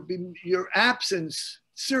your absence.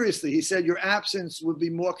 Seriously, he said, your absence would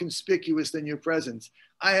be more conspicuous than your presence.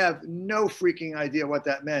 I have no freaking idea what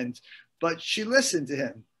that meant, but she listened to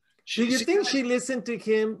him. Do you think she listened to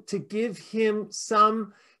him to give him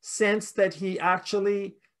some sense that he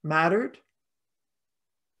actually mattered?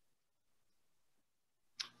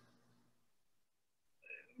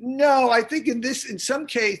 No, I think in some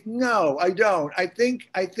case, no, I don't. I think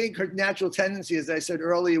her natural tendency, as I said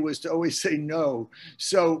earlier, was to always say no.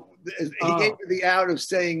 So he gave her the out of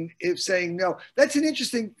saying no. That's an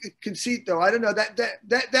interesting conceit, though. I don't know.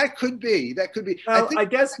 That could be. That could be. Well, I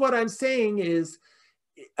guess what I'm saying is,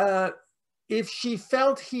 if she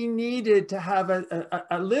felt he needed to have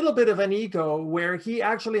a little bit of an ego where he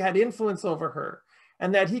actually had influence over her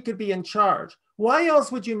and that he could be in charge, why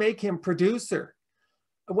else would you make him producer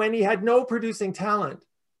when he had no producing talent?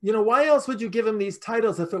 You know, why else would you give him these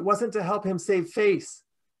titles if it wasn't to help him save face?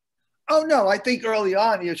 Oh no, I think early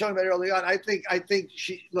on, you're talking about early on. I think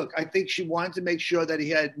she wanted to make sure that he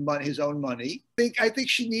had his own money. I think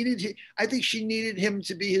she needed him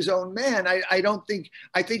to be his own man. I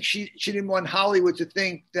think she didn't want Hollywood to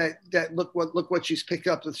think that look what she's picked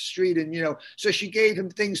up the street, and you know, so she gave him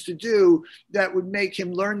things to do that would make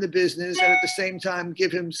him learn the business and at the same time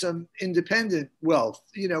give him some independent wealth,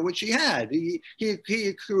 you know, which he had. He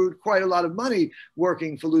accrued quite a lot of money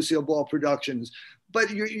working for Lucille Ball Productions. But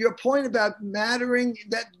your point about mattering,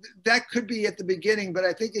 that could be at the beginning. But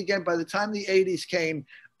I think, again, by the time the 80s came,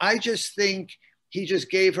 I just think he just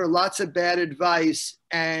gave her lots of bad advice.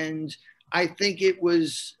 And I think it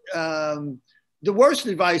was the worst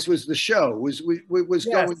advice was the show, was yes.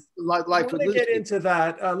 Going Life with Lucy. Get into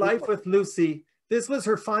that. Life with Lucy. This was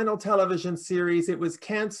her final television series. It was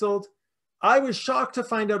canceled. I was shocked to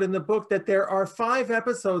find out in the book that there are 5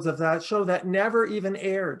 episodes of that show that never even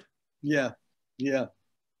aired. Yeah. Yeah.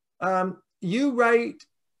 You write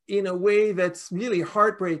in a way that's really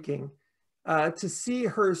heartbreaking to see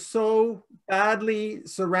her so badly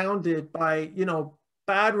surrounded by, you know,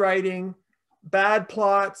 bad writing, bad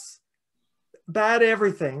plots, bad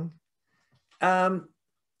everything. My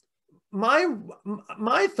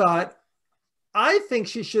thought, I think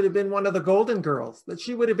she should have been one of the Golden Girls, that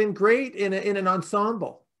she would have been great in an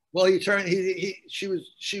ensemble. Well, she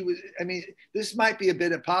was, I mean, this might be a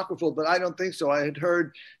bit apocryphal, but I don't think so. I had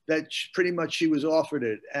heard that pretty much she was offered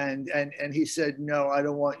it. And he said, no, I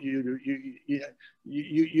don't want you to,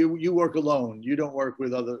 you work alone. You don't work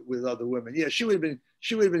with other women. Yeah, she would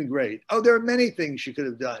have been great. Oh, there are many things she could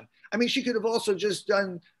have done. I mean, she could have also just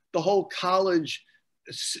done the whole college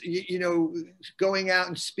you know, going out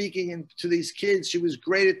and speaking to these kids. She was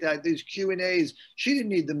great at that. These Q&As. She didn't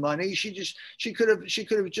need the money. She could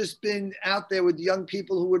have just been out there with young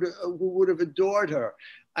people who would have adored her.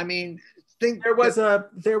 I mean, there was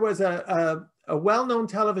a well-known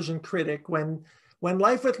television critic when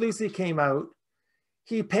Life with Lucy came out.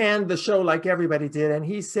 He panned the show like everybody did, and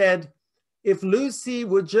he said, if Lucy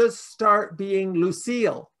would just start being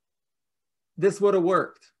Lucille, this would have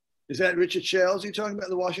worked. Is that Richard Shales you're talking about,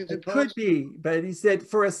 the Washington Post? Could be, but he said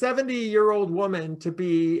for a 70-year-old woman to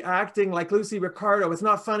be acting like Lucy Ricardo, it's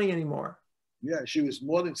not funny anymore. Yeah, she was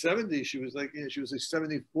more than 70. She was like, you know, she was like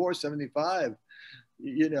 74, 75,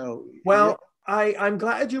 you know. Well, yeah. I'm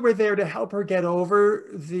glad you were there to help her get over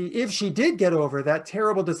if she did get over that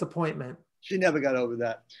terrible disappointment. She never got over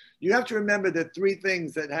that. You have to remember that 3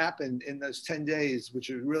 things that happened in those 10 days, which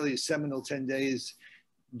are really seminal 10 days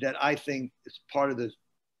that I think is part of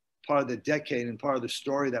the decade and part of the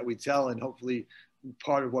story that we tell, and hopefully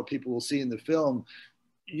part of what people will see in the film.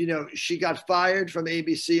 You know, she got fired from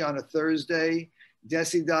ABC on a Thursday.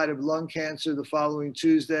 Desi died of lung cancer the following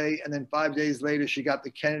Tuesday. And then 5 days later, she got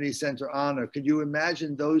the Kennedy Center honor. Could you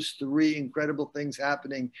imagine those 3 incredible things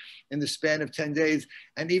happening in the span of 10 days?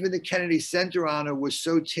 And even the Kennedy Center honor was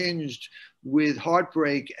so tinged with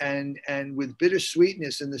heartbreak and with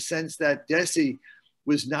bittersweetness, in the sense that Desi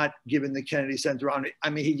was not given the Kennedy Center honor.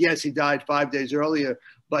 I mean, yes, he died 5 days earlier,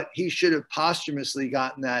 but he should have posthumously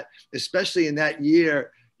gotten that, especially in that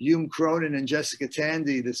year. Hume Cronin and Jessica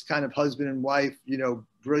Tandy, this kind of husband and wife, you know,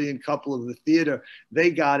 brilliant couple of the theater, they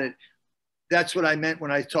got it. That's what I meant when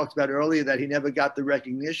I talked about earlier that he never got the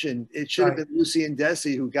recognition. It should have been Lucy and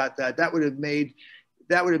Desi who got that. That would have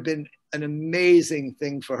been an amazing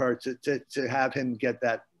thing for her to have him get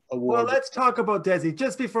that award. Well, let's talk about Desi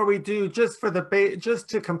just before we do, just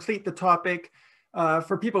to complete the topic.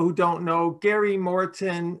 For people who don't know, Gary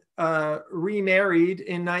Morton remarried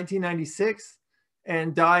in 1996.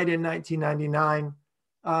 And died in 1999.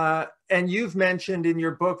 And you've mentioned in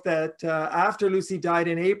your book that after Lucy died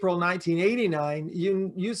in April 1989,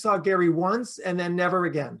 you saw Gary once and then never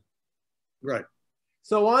again. Right.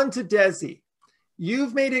 So on to Desi.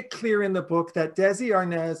 You've made it clear in the book that Desi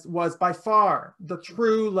Arnaz was by far the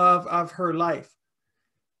true love of her life.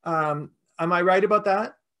 Am I right about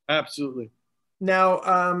that? Absolutely.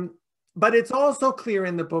 Now, but it's also clear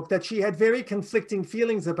in the book that she had very conflicting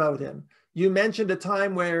feelings about him. You mentioned a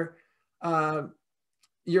time where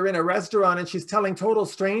you're in a restaurant and she's telling total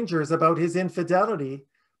strangers about his infidelity.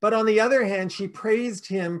 But on the other hand, she praised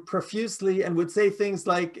him profusely and would say things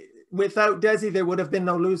like, without Desi, there would have been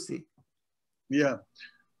no Lucy. Yeah.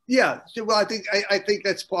 Yeah. Well, I think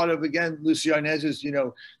that's part of, again, Lucy Arnaz's, you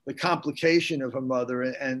know, the complication of her mother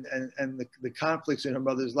and the conflicts in her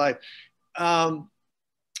mother's life.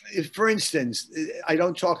 For instance, I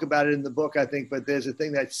don't talk about it in the book, I think, but there's a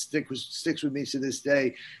thing that sticks with me to this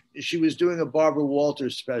day. She was doing a Barbara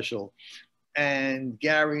Walters special, and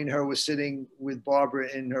Gary and her were sitting with Barbara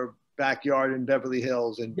in her backyard in Beverly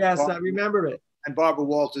Hills. And yes, I remember it. And Barbara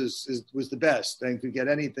Walters was the best and could get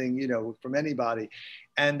anything, you know, from anybody.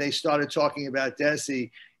 And they started talking about Desi,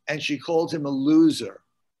 and she called him a loser.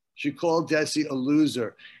 She called Desi a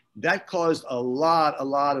loser. That caused a lot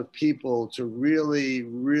of people to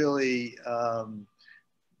really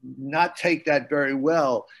not take that very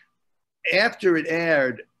well. After it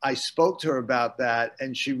aired, I spoke to her about that,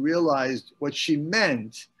 and she realized what she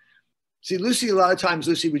meant. See, Lucy, a lot of times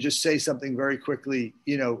Lucy would just say something very quickly,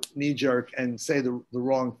 you know, knee jerk, and say the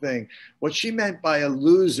wrong thing. What she meant by a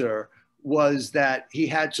loser was that he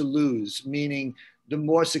had to lose, meaning the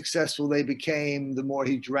more successful they became, the more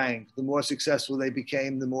he drank. The more successful they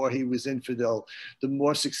became, the more he was infidel. The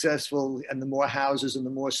more successful and the more houses and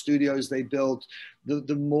the more studios they built,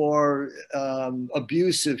 the more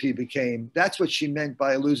abusive he became. That's what she meant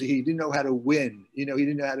by a loser. He didn't know how to win. You know, he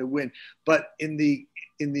didn't know how to win. But in the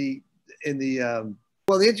interview,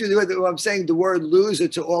 I'm saying the word loser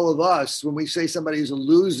to all of us, when we say somebody who's a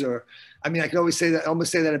loser, I mean, I can always say that,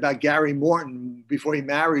 almost say that about Gary Morton before he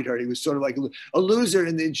married her. He was sort of like a loser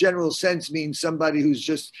in the general sense means somebody who's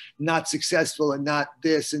just not successful and not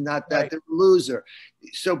this and not that. Right. They're a loser.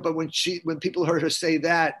 So, but when people heard her say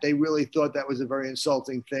that, they really thought that was a very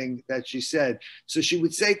insulting thing that she said. So she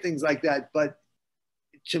would say things like that. But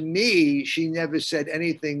to me, she never said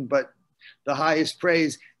anything but the highest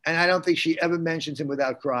praise. And I don't think she ever mentioned him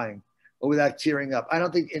without crying or without tearing up. I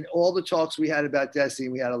don't think in all the talks we had about Desi,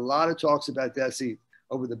 and we had a lot of talks about Desi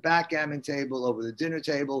over the backgammon table, over the dinner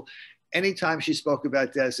table, anytime she spoke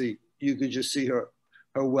about Desi, you could just see her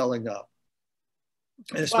welling up.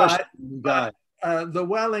 And especially the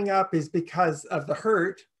welling up is because of the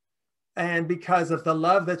hurt. and because of the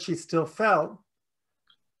love that she still felt.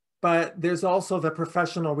 But there's also the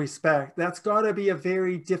professional respect. That's got to be a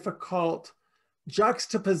very difficult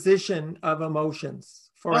juxtaposition of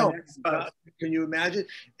emotions for an ex-spouse. Can you imagine?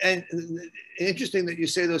 And interesting that you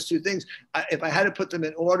say those two things. If I had to put them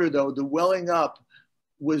in order, though, the welling up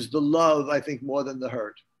was the love, I think, more than the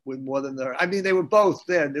hurt. I mean, they were both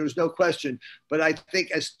there. There was no question. But I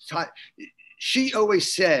think as time, she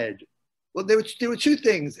always said, well, there were two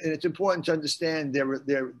things, and it's important to understand their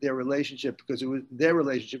relationship, because their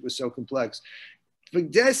relationship was so complex. For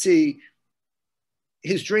Desi,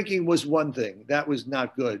 his drinking was one thing. That was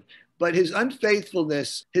not good. But his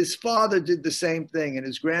unfaithfulness, his father did the same thing, and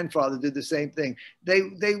his grandfather did the same thing.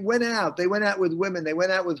 They went out. They went out with women. They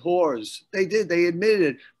went out with whores. They did. They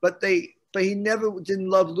admitted it. But he never didn't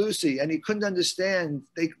love Lucy, and he couldn't understand.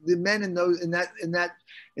 The men in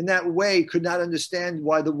that way could not understand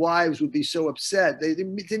why the wives would be so upset. They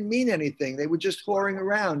didn't mean anything. They were just whoring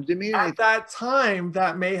around. Didn't mean anything. At that time,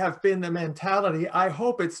 that may have been the mentality. I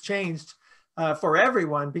hope it's changed for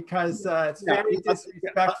everyone, because it's very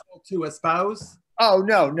disrespectful to a spouse. Oh,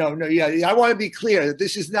 no. Yeah, I want to be clear.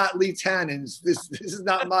 This is not Lee Tannen's. This is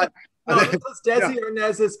not my. No, this is Desi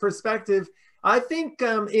Arnaz's perspective. I think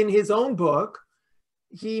in his own book,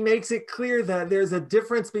 he makes it clear that there's a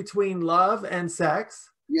difference between love and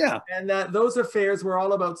sex. Yeah. And that those affairs were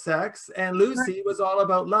all about sex, and Lucy was all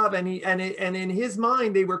about love. And in his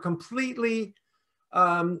mind, they were completely,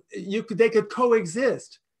 they could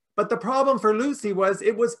coexist. But the problem for Lucy was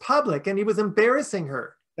it was public, and he was embarrassing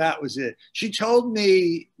her. That was it. She told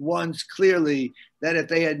me once clearly that if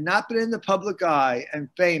they had not been in the public eye and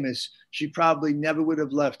famous, she probably never would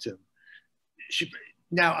have left him.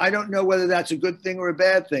 Now, I don't know whether that's a good thing or a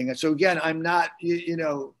bad thing. And so again, I'm not,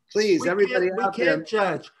 please, everybody out there. We can't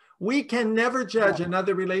judge. We can never judge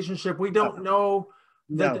another relationship. We don't know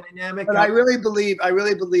the dynamic. But I really believe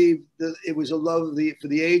that it was a love for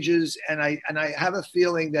the ages. And I have a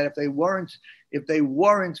feeling that if they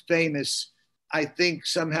weren't famous, I think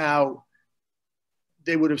somehow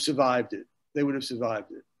they would have survived it. They would have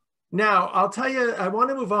survived it. Now, I'll tell you, I want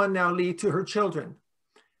to move on now, Lee, to her children.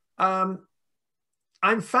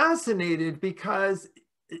 I'm fascinated because,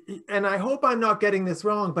 and I hope I'm not getting this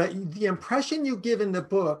wrong, but the impression you give in the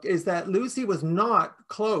book is that Lucy was not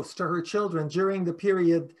close to her children during the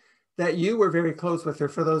period that you were very close with her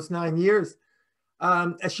for those 9 years.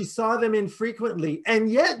 As she saw them infrequently, and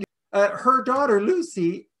yet her daughter,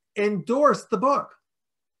 Lucy, endorsed the book.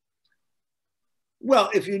 Well,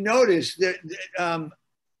 if you notice that, and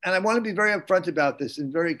I want to be very upfront about this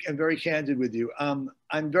and very candid with you.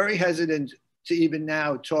 I'm very hesitant to even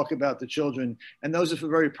now talk about the children, and those are for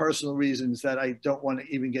very personal reasons that I don't want to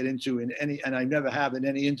even get into in any, and I never have in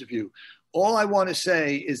any interview. All I want to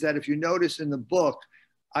say is that if you notice in the book,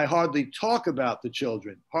 I hardly talk about the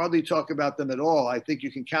children, hardly talk about them at all. I think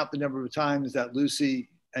you can count the number of times that Lucy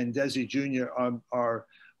and Desi Jr. are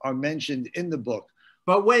mentioned in the book.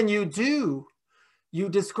 But when you do, you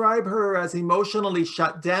describe her as emotionally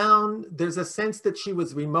shut down. There's a sense that she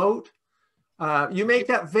was remote. You make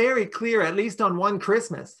that very clear, at least on one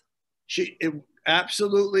Christmas.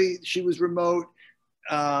 Absolutely, she was remote.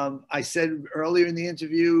 I said earlier in the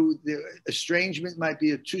interview, the estrangement might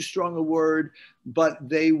be too strong a word, but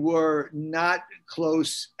they were not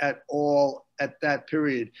close at all at that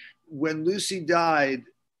period. When Lucy died,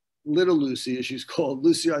 little Lucy, as she's called,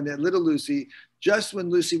 little Lucy, just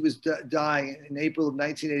when Lucy was dying in April of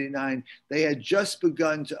 1989, they had just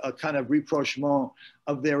begun a kind of rapprochement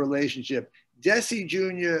of their relationship. Desi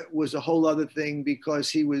Jr. was a whole other thing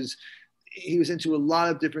because he was into a lot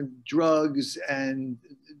of different drugs and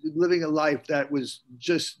living a life that was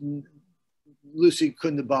just Lucy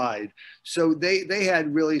couldn't abide. So they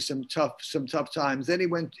had really some tough times. Then he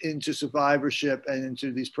went into survivorship and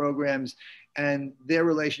into these programs, and their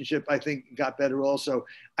relationship, I think, got better also.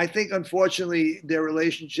 I think, unfortunately, their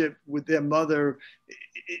relationship with their mother,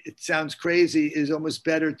 it sounds crazy, is almost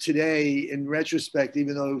better today in retrospect,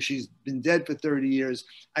 even though she's been dead for 30 years.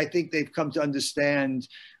 I think they've come to understand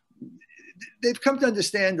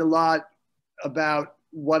a lot about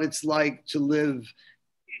what it's like to live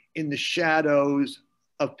in the shadows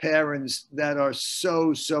of parents that are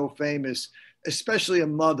so famous, especially a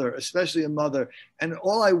mother. And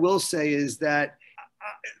all I will say is that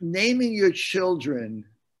naming your children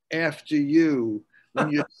after you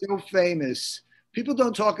when you're so famous, people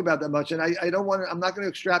don't talk about that much. And I'm not going to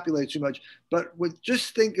extrapolate too much, but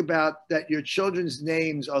just think about that your children's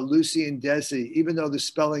names are Lucy and Desi, even though the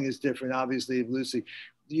spelling is different, obviously, of Lucy.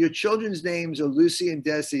 Your children's names are Lucy and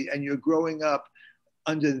Desi, and you're growing up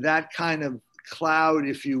under that kind of cloud,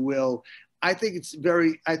 if you will. I think it's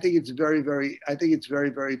very,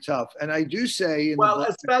 very tough. And I do say in the Well, book,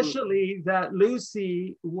 especially that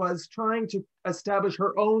Lucy was trying to establish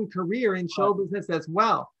her own career in show business as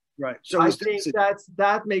well. right. So I think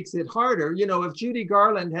that makes it harder. You know, if Judy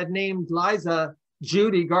Garland had named Liza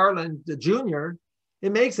Judy Garland Jr.,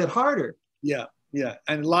 it makes it harder. Yeah, yeah.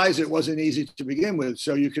 And Liza, it wasn't easy to begin with.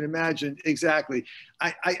 So you can imagine exactly.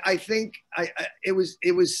 I think it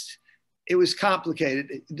was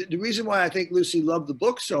complicated. The reason why I think Lucy loved the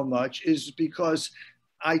book so much is because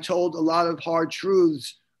I told a lot of hard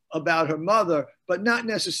truths about her mother, but not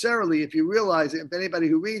necessarily, if you realize it, if anybody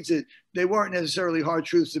who reads it, they weren't necessarily hard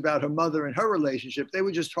truths about her mother and her relationship. They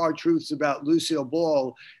were just hard truths about Lucille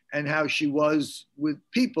Ball and how she was with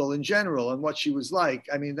people in general and what she was like.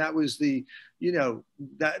 I mean, that was the, you know,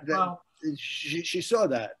 well, she saw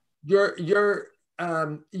that. You're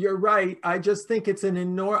right. I just think it's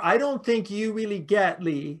I don't think you really get,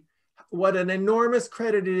 Lee, what an enormous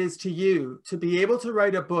credit it is to you to be able to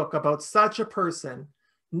write a book about such a person.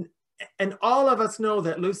 And all of us know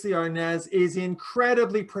that Lucy Arnaz is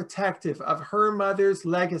incredibly protective of her mother's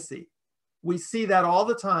legacy. We see that all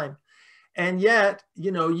the time. And yet,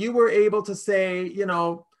 you know, you were able to say, you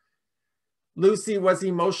know, Lucy was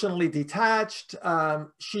emotionally detached.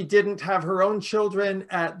 She didn't have her own children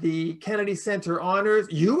at the Kennedy Center honors.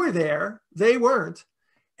 You were there, they weren't.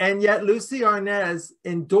 And yet Lucy Arnaz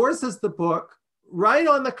endorses the book right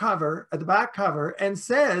on the cover, at the back cover, and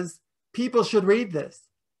says, people should read this.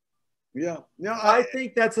 Yeah, no, I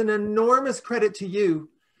think that's an enormous credit to you,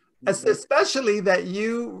 especially that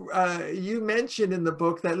you mentioned in the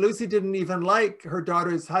book that Lucy didn't even like her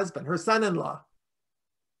daughter's husband, her son-in-law.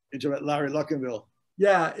 It's about Larry Luckinbill.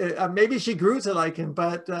 Yeah, maybe she grew to like him,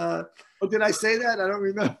 but oh, did I say that? I don't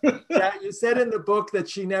remember. Yeah, you said in the book that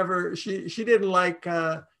she didn't like.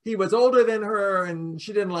 He was older than her, and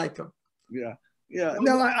she didn't like him. Yeah, yeah.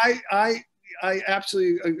 No, I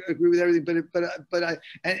absolutely agree with everything. But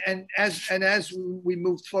as we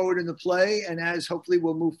move forward in the play, and as hopefully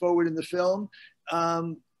we'll move forward in the film,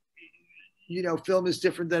 you know, film is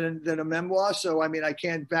different than a memoir. So, I mean, I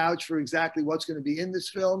can't vouch for exactly what's going to be in this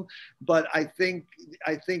film, but I think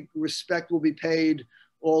respect will be paid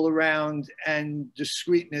all around, and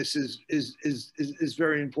discreetness is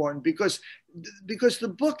very important because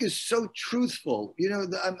the book is so truthful. You know,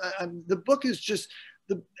 the book is just,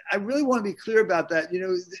 I really want to be clear about that. You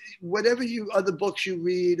know, whatever other books you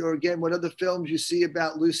read, or again, what other films you see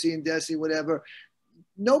about Lucy and Desi, whatever,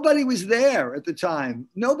 nobody was there at the time.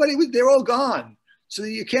 They're all gone. So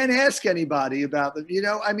you can't ask anybody about them, you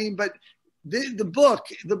know? I mean, but that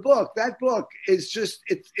book is just,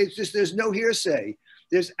 it's just, there's no hearsay.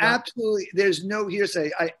 There's no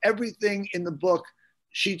hearsay. Everything in the book,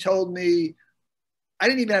 she told me, I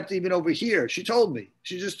didn't even have to overhear. She told me,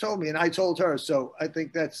 she just told me, and I told her. So I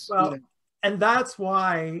think that's, well, you know. And that's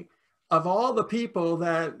why of all the people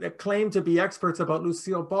that claim to be experts about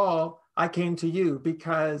Lucille Ball, I came to you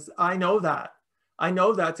because I know that. I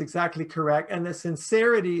know that's exactly correct. And the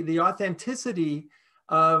sincerity, the authenticity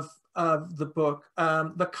of the book,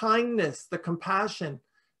 the kindness, the compassion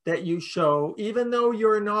that you show, even though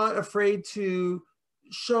you're not afraid to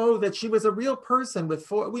show that she was a real person with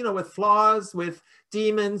flaws, with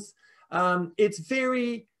demons. It's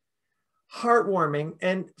very heartwarming.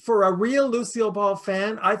 And for a real Lucille Ball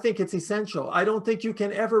fan, I think it's essential. I don't think you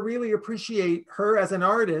can ever really appreciate her as an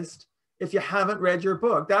artist if you haven't read your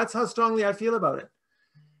book. That's how strongly I feel about it.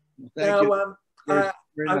 Thank you.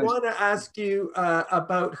 I want to ask you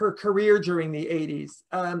about her career during the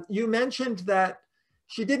 80s. You mentioned that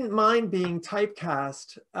she didn't mind being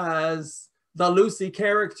typecast as the Lucy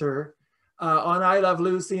character on I Love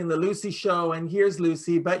Lucy and the Lucy Show and Here's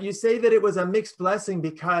Lucy, but you say that it was a mixed blessing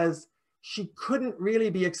because she couldn't really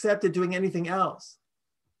be accepted doing anything else.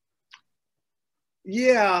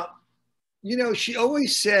 Yeah. You know, she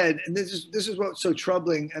always said, and this is what's so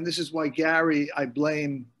troubling, and this is why Gary, I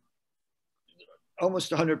blame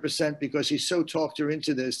almost 100%, because he so talked her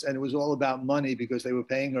into this, and it was all about money because they were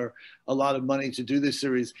paying her a lot of money to do this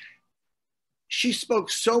series. She spoke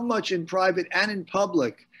so much in private and in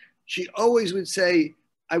public. She always would say,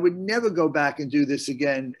 I would never go back and do this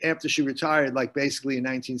again after she retired, like basically in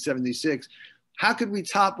 1976. How could we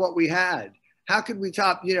top what we had? How could we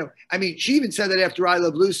top, you know, I mean, she even said that after I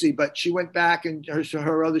Love Lucy, but she went back and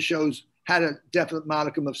her other shows had a definite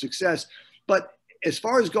modicum of success. But as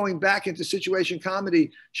far as going back into situation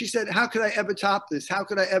comedy, she said, how could I ever top this? How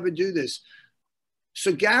could I ever do this?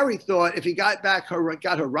 So Gary thought if he got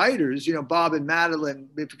her writers, you know, Bob and Madeline,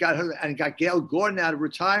 if he got her and got Gail Gordon out of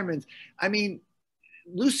retirement, I mean,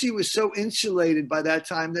 Lucy was so insulated by that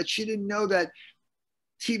time that she didn't know that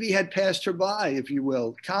TV had passed her by, if you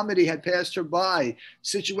will. Comedy had passed her by.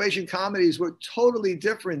 Situation comedies were totally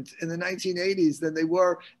different in the 1980s than they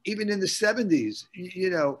were even in the 70s,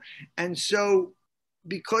 you know. And so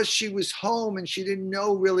because she was home and she didn't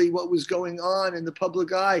know really what was going on in the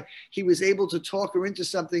public eye, he was able to talk her into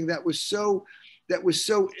something that was so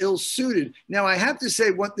ill-suited. Now, I have to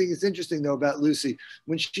say one thing that's interesting, though, about Lucy.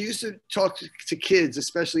 When she used to talk to kids,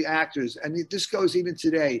 especially actors, and this goes even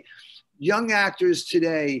today, young actors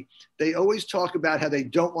today, they always talk about how they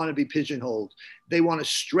don't want to be pigeonholed. They want to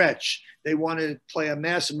stretch. They want to play a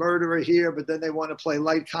mass murderer here, but then they want to play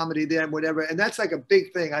light comedy there and whatever. And that's like a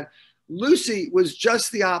big thing. Lucy was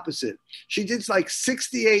just the opposite. She did like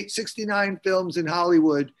 68, 69 films in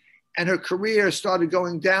Hollywood, and her career started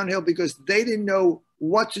going downhill because they didn't know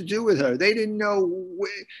what to do with her. They didn't know,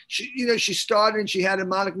 she started and she had a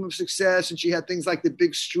modicum of success and she had things like The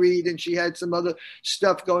Big Street and she had some other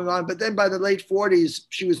stuff going on. But then by the late 40s,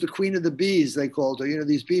 she was the queen of the B's, they called her,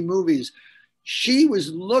 these B movies. She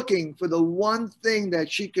was looking for the one thing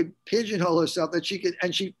that she could pigeonhole herself, and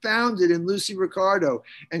she found it in Lucy Ricardo,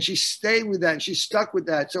 and she stayed with that and she stuck with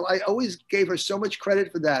that. So I always gave her so much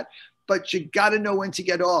credit for that. But you got to know when to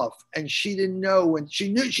get off. And she didn't know when.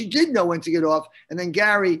 She did know when to get off. And then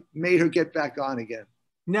Gary made her get back on again.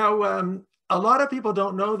 Now, a lot of people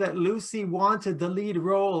don't know that Lucy wanted the lead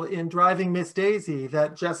role in Driving Miss Daisy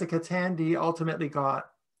that Jessica Tandy ultimately got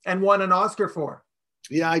and won an Oscar for.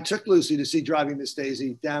 Yeah, I took Lucy to see Driving Miss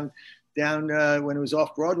Daisy down when it was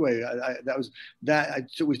off Broadway.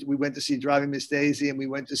 We went to see Driving Miss Daisy, and we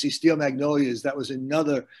went to see Steel Magnolias. That was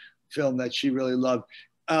another film that she really loved.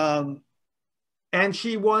 And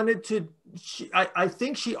she wanted to, I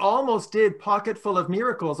think she almost did Pocketful of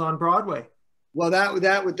Miracles on Broadway. Well,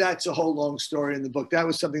 that's a whole long story in the book. That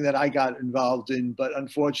was something that I got involved in, but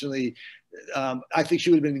unfortunately, I think she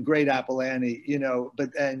would have been a great Apple Annie,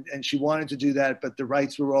 and she wanted to do that, but the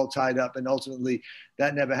rights were all tied up, and ultimately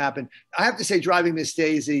that never happened. I have to say, Driving Miss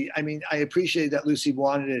Daisy, I mean, I appreciate that Lucy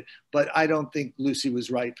wanted it, but I don't think Lucy was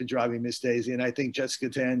right for Driving Miss Daisy, and I think Jessica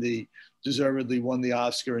Tandy deservedly won the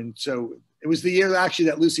Oscar. And so it was the year actually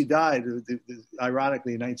that Lucy died,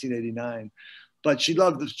 ironically, in 1989. But she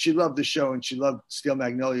loved the show, and she loved Steel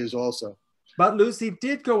Magnolias also. But Lucy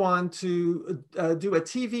did go on to do a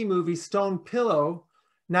TV movie, Stone Pillow.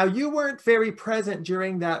 Now, you weren't very present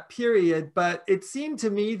during that period, but it seemed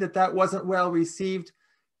to me that wasn't well received.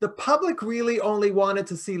 The public really only wanted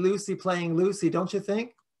to see Lucy playing Lucy, don't you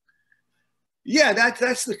think? Yeah,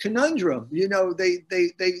 that's the conundrum.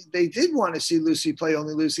 They did want to see Lucy play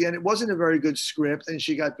only Lucy, and it wasn't a very good script, and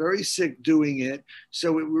she got very sick doing it.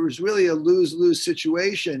 So it was really a lose-lose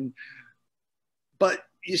situation. But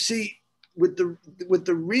you see, with the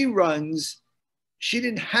reruns, she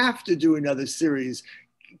didn't have to do another series.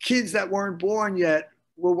 Kids that weren't born yet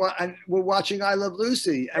were watching I Love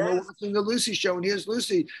Lucy, and we're watching the Lucy Show, and here's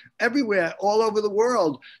Lucy everywhere, all over the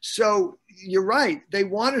world. So you're right. They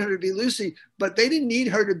wanted her to be Lucy, but they didn't need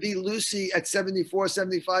her to be Lucy at 74,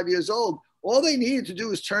 75 years old. All they needed to do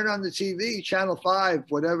was turn on the TV, Channel 5,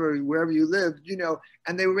 whatever, wherever you lived,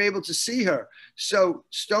 and they were able to see her. So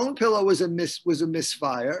Stone Pillow was a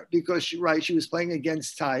misfire because she was playing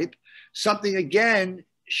against type. Something, again,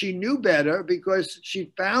 she knew better because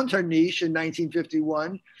she found her niche in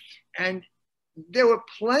 1951. And there were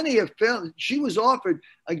plenty of films. She was offered,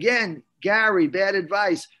 again, Gary, Bad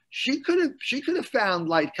Advice. She could have found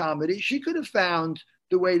light comedy. She could have found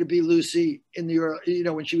the way to be Lucy in the early,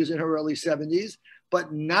 when she was in her early 70s,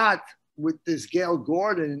 but not with this Gail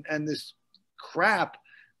Gordon and this crap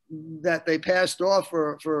that they passed off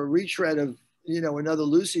for a retread of, another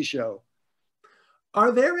Lucy show.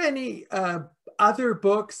 Are there any other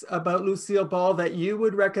books about Lucille Ball that you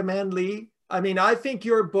would recommend, Lee? I mean, I think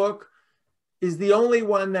your book is the only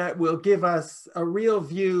one that will give us a real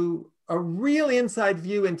inside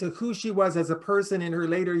view into who she was as a person in her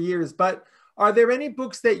later years. But are there any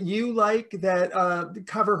books that you like that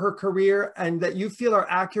cover her career and that you feel are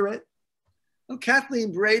accurate? Well,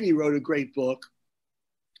 Kathleen Brady wrote a great book.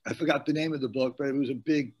 I forgot the name of the book, but it was a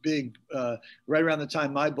big, right around the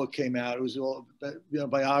time my book came out. It was all,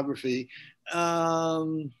 biography.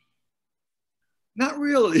 Not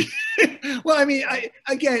really. Well, I mean,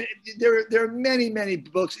 again, there are many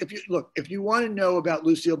books. If you want to know about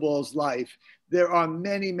Lucille Ball's life, there are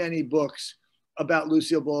many books about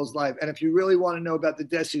Lucille Ball's life. And if you really want to know about the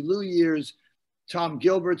Desilu years, Tom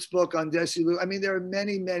Gilbert's book on Desilu. I mean, there are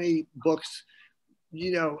many books,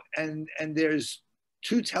 and there's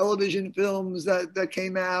 2 television films that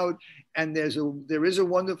came out, and there is a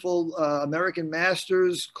wonderful American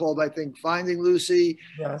Masters called, I think, Finding Lucy.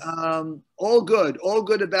 Yes. All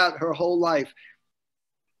good about her whole life.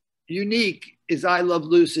 unique is I Love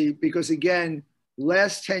Lucy, because again,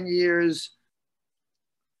 last 10 years,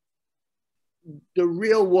 the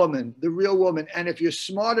real woman. And if you're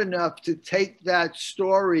smart enough to take that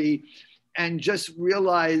story and just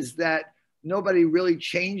realize that nobody really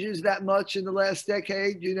changes that much in the last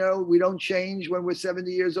decade, you know, we don't change when we're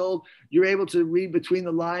 70 years old. You're able to read between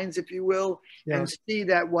the lines, if you will, and see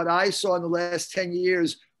that what I saw in the last 10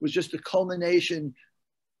 years was just a culmination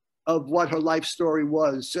of what her life story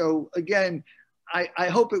was. So again, I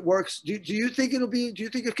hope it works. Do you think do you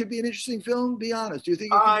think it could be an interesting film? Be honest. Do you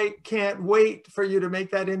think I can't wait for you to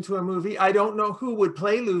make that into a movie. I don't know who would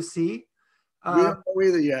play Lucy. We don't know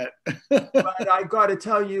either yet. But I got to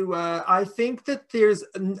tell you, I think that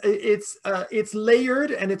it's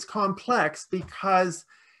layered and it's complex, because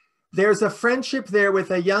there's a friendship there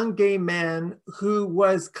with a young gay man who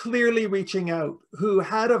was clearly reaching out, who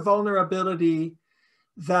had a vulnerability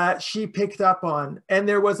that she picked up on. And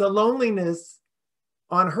there was a loneliness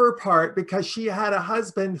on her part, because she had a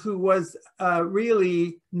husband who was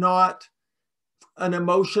really not an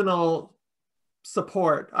emotional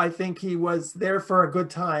support. I think he was there for a good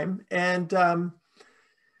time. And the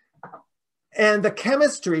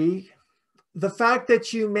chemistry, the fact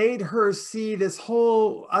that you made her see this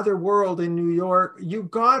whole other world in New York, you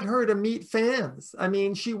got her to meet fans. I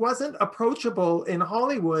mean, she wasn't approachable in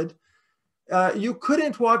Hollywood. You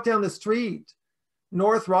couldn't walk down the street,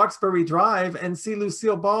 North Roxbury Drive, and see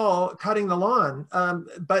Lucille Ball cutting the lawn.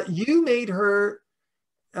 But you made her,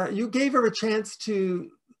 you gave her a chance to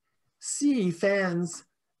see fans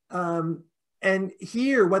and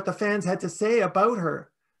hear what the fans had to say about her.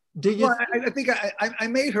 I think I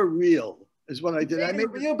made her real, is what I did. I made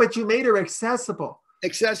her real, but you made her accessible.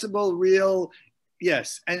 Accessible, real,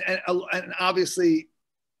 yes, and obviously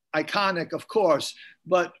iconic, of course,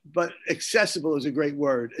 but accessible is a great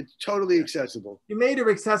word. It's totally accessible. You made her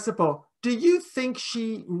accessible. Do you think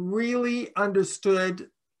she really understood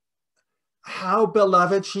how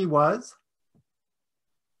beloved she was?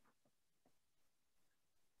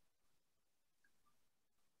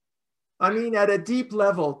 I mean, at a deep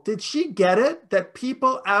level, did she get it that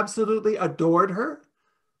people absolutely adored her?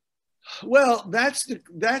 Well, that's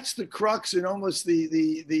the crux and almost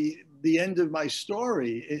the end of my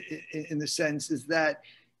story, in the sense is that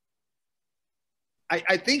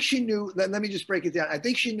I think she knew. Let me just break it down. I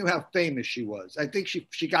think she knew how famous she was. I think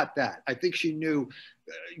she got that. I think she knew,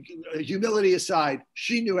 humility aside,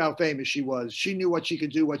 she knew how famous she was. She knew what she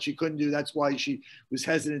could do, what she couldn't do. That's why she was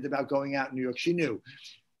hesitant about going out in New York. She knew.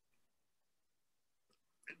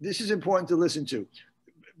 This is important to listen to.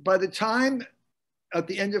 By the time at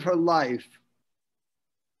the end of her life,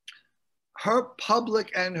 her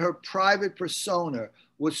public and her private persona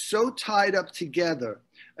was so tied up together.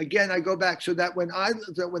 Again, I go back so that when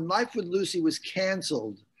Life with Lucy was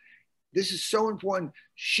canceled, this is so important.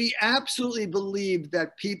 She absolutely believed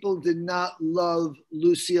that people did not love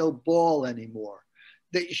Lucille Ball anymore.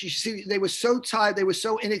 They were so tied, they were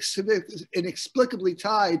so inexplicably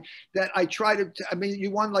tied that I try to, I mean,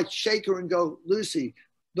 you want to like shake her and go, Lucy,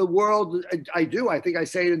 the world, I do, I think I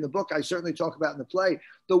say it in the book, I certainly talk about in the play,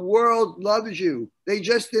 the world loves you. They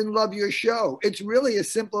just didn't love your show. It's really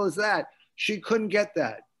as simple as that. She couldn't get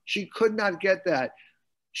that. She could not get that.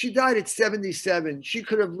 She died at 77. She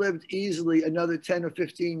could have lived easily another 10 or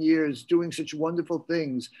 15 years doing such wonderful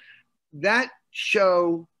things. That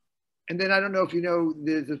show, and then I don't know if you know,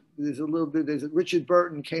 there's Richard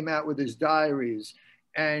Burton came out with his diaries,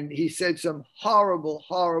 and he said some horrible,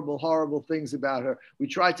 horrible, horrible things about her. We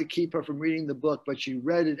tried to keep her from reading the book, but she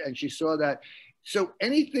read it and she saw that. So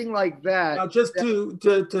anything like that. Now, just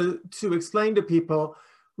to explain to people,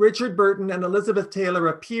 Richard Burton and Elizabeth Taylor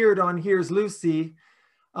appeared on Here's Lucy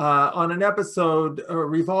on an episode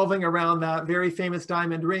revolving around that very famous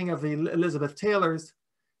diamond ring of the Elizabeth Taylors.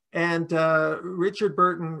 And Richard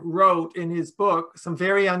Burton wrote in his book some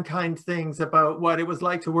very unkind things about what it was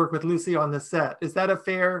like to work with Lucy on the set. Is that a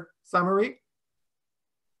fair summary?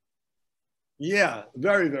 Yeah,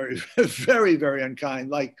 very, very, very, very unkind.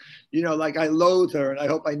 Like, you know, like I loathe her and I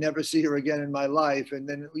hope I never see her again in my life. And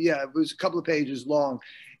then, yeah, it was a couple of pages long.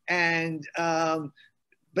 And,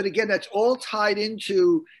 but again, that's all tied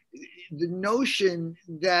into the notion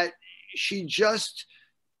that she just,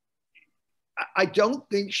 I don't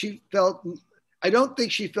think she felt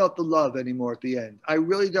the love anymore at the end. I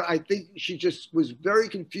really don't. I think she just was very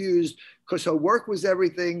confused because her work was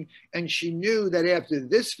everything. And she knew that after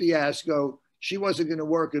this fiasco, she wasn't going to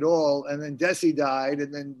work at all. And then Desi died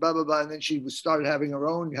and then blah, blah, blah. And then she started having her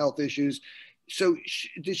own health issues. So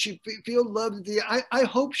did she feel loved? I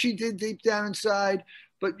hope she did deep down inside,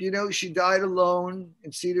 but you know, she died alone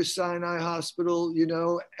in Cedars-Sinai Hospital, you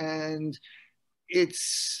know, and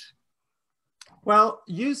it's... Well,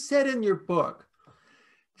 you said in your book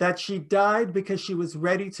that she died because she was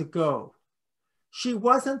ready to go. She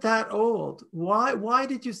wasn't that old. Why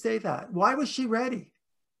did you say that? Why was she ready?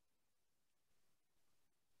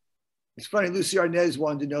 It's funny, Lucy Arnaz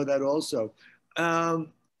wanted to know that also.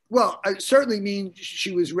 Well, I certainly mean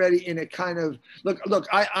she was ready in a kind of, look,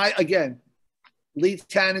 I again, Lee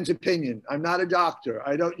Tannen's opinion. I'm not a doctor.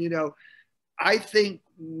 I don't, you know, I think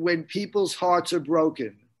when people's hearts are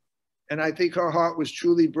broken, and I think her heart was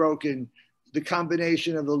truly broken, the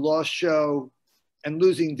combination of the lost show and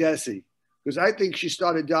losing Desi, because I think she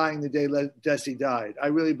started dying the day Desi died. I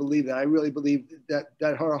really believe that. I really believe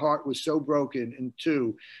that her heart was so broken in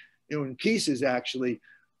two, you know, in pieces actually.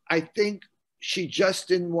 I think she just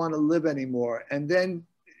didn't want to live anymore. And then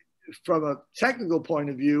from a technical point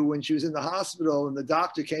of view, when she was in the hospital and the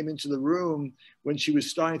doctor came into the room when she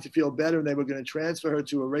was starting to feel better and they were going to transfer her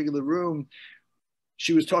to a regular room,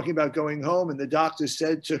 she was talking about going home, and the doctor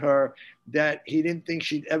said to her that he didn't think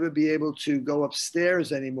she'd ever be able to go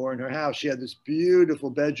upstairs anymore in her house. She had this beautiful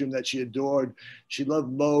bedroom that she adored. She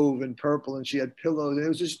loved mauve and purple, and she had pillows. And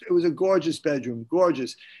it was a gorgeous bedroom,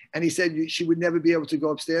 gorgeous. And he said she would never be able to go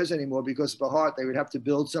upstairs anymore because of her heart. They would have to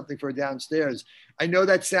build something for her downstairs. I know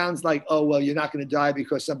that sounds like, oh, well, you're not going to die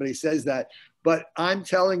because somebody says that. But I'm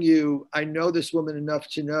telling you, I know this woman enough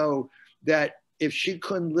to know that if she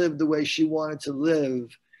couldn't live the way she wanted to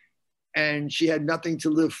live, and she had nothing to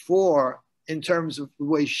live for in terms of the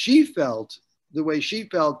way she felt,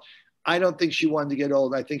 I don't think she wanted to get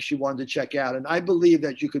old. I think she wanted to check out. And I believe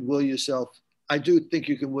that you could will yourself. I do think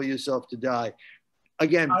you can will yourself to die.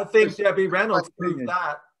 Again, I think Debbie Reynolds proved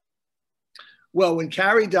that. Well, when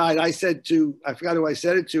Carrie died, I forgot who I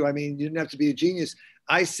said it to. I mean, you didn't have to be a genius.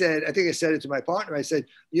 I think I said it to my partner. I said,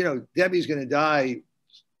 you know, Debbie's going to die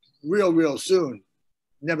real soon.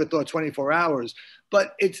 Never thought 24 hours,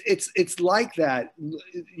 but it's like that.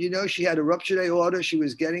 You know, she had a ruptured aorta. She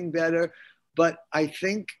was getting better, but I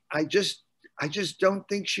just don't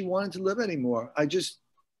think she wanted to live anymore. It's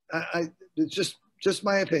just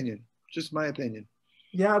my opinion. Just my opinion.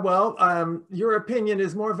 Yeah, well, your opinion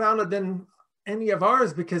is more valid than any of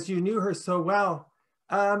ours because you knew her so well.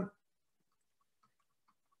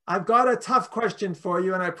 I've got a tough question for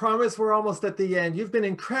you, and I promise we're almost at the end. You've been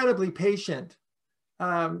incredibly patient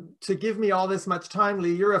to give me all this much time,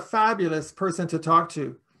 Lee. You're a fabulous person to talk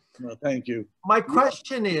to. Well, thank you. My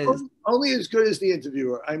question is... Only as good as the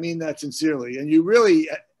interviewer. I mean that sincerely. And you really,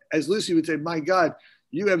 as Lucy would say, my God,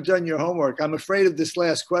 you have done your homework. I'm afraid of this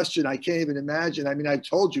last question. I can't even imagine. I mean, I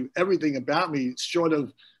told you everything about me short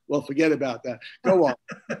of, well, forget about that. Go on.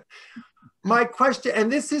 My question,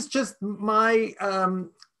 and this is just my...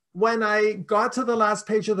 when I got to the last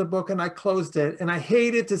page of the book and I closed it, and I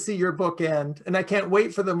hated to see your book end, and I can't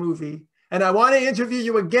wait for the movie. And I want to interview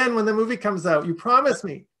you again when the movie comes out. You promise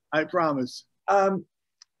me. I promise.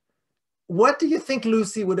 What do you think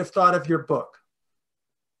Lucy would have thought of your book?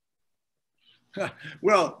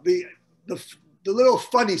 Well, the little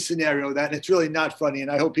funny scenario that, it's really not funny,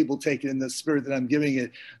 and I hope people take it in the spirit that I'm giving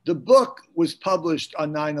it. The book was published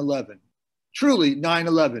on 9/11. Truly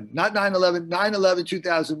 9/11, not 9/11, 9/11,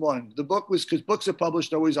 2001. The book was, because books are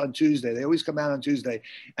published always on Tuesday. They always come out on Tuesday.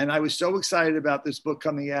 And I was so excited about this book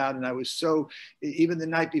coming out. And I was so, even the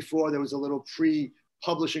night before, there was a little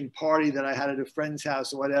pre-publishing party that I had at a friend's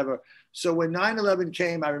house or whatever. So when 9/11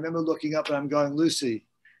 came, I remember looking up and I'm going, Lucy,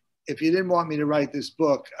 if you didn't want me to write this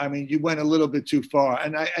book, I mean, you went a little bit too far.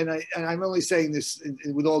 And I'm only saying this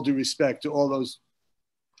with all due respect to all those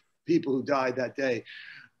people who died that day.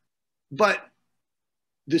 But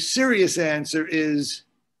the serious answer is,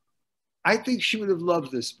 I think she would have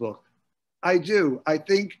loved this book. I do. I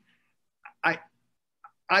think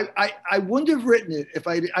I wouldn't have written it if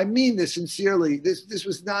I mean this sincerely. This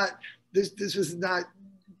was not,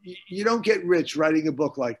 you don't get rich writing a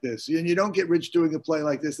book like this, and you don't get rich doing a play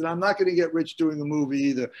like this. And I'm not going to get rich doing a movie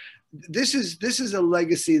either. This is a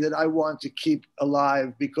legacy that I want to keep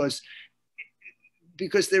alive because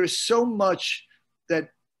there is so much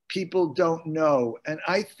that people don't know. And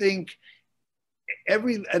I think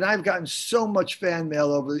and I've gotten so much fan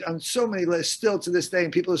mail on so many lists still to this day,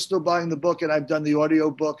 and people are still buying the book, and I've done the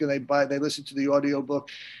audio book, and they listen to the audio book.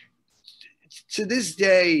 To this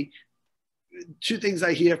day, two things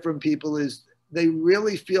I hear from people is they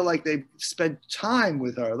really feel like they've spent time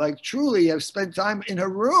with her, like truly have spent time in her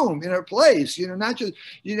room, in her place, you know, not just,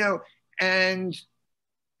 you know, and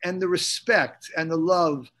the respect and the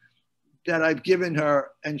love that I've given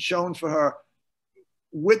her and shown for her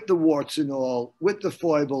with the warts and all, with the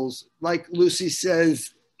foibles, like Lucy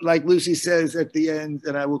says at the end,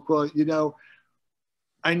 and I will quote, you know,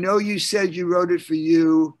 I know you said you wrote it for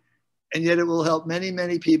you, and yet it will help many,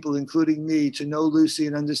 many people, including me, to know Lucy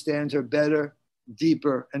and understand her better,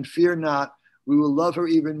 deeper, and fear not, we will love her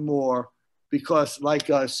even more because, like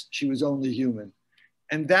us, she was only human.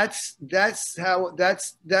 And that's how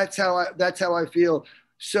I feel.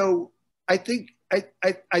 So I think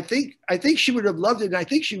she would have loved it, and I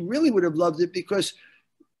think she really would have loved it because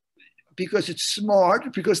it's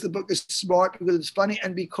smart, because the book is smart, because it's funny,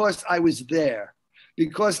 and because I was there.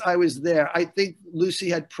 I think Lucy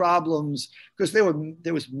had problems because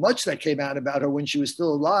there was much that came out about her when she was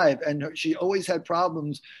still alive, and she always had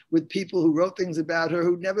problems with people who wrote things about her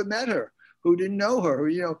who never met her, who didn't know her,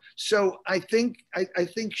 you know. So I think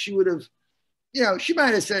she would have, you know, she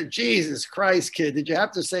might have said, "Jesus Christ, kid, did you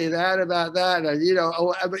have to say that about that?" Or, you know,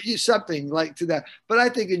 oh, but you something like to that. But I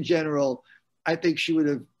think in general, I think she would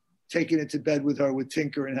have taken it to bed with her with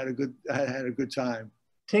Tinker and had a good time.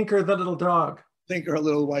 Tinker, the little dog. Tinker, her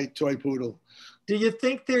little white toy poodle. Do you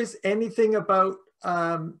think there's anything about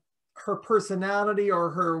her personality or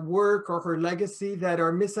her work or her legacy that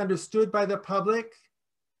are misunderstood by the public?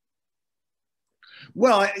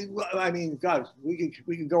 Well, I mean, God, we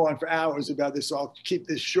can go on for hours about this. So I'll keep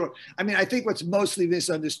this short. I mean, I think what's mostly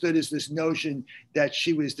misunderstood is this notion that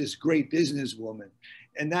she was this great businesswoman.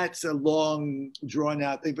 And that's a long,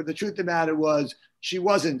 drawn-out thing. But the truth of the matter was, she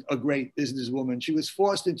wasn't a great businesswoman. She was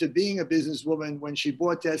forced into being a businesswoman when she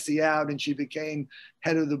bought Desi out and she became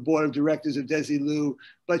head of the board of directors of Desilu.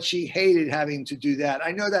 But she hated having to do that.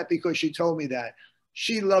 I know that because she told me that.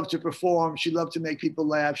 She loved to perform. She loved to make people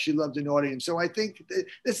laugh. She loved an audience. So I think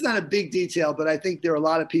it's not a big detail, but I think there are a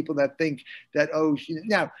lot of people that think that, oh,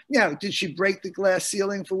 now, did she break the glass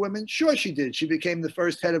ceiling for women? Sure she did. She became the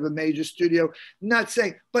first head of a major studio. Not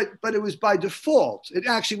saying, but it was by default. It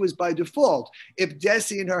actually was by default. If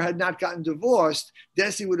Desi and her had not gotten divorced,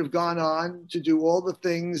 Desi would have gone on to do all the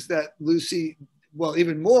things that Lucy, well,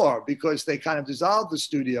 even more, because they kind of dissolved the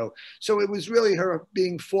studio. So it was really her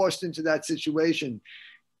being forced into that situation.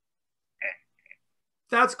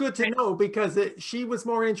 That's good to know, because she was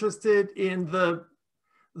more interested in the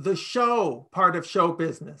show part of show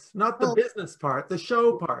business, not the business part, the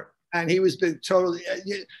show part. And he was been totally,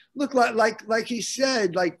 look, like he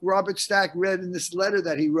said, like Robert Stack read in this letter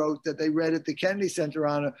that he wrote that they read at the Kennedy Center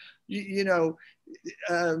on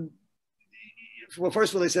her, well,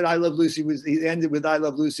 first of all, they said, I Love Lucy he ended with, I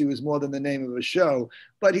Love Lucy was more than the name of a show.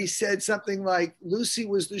 But he said something like, Lucy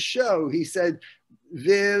was the show. He said,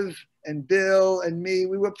 Viv and Bill and me,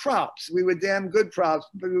 we were props. We were damn good props,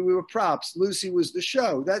 but we were props. Lucy was the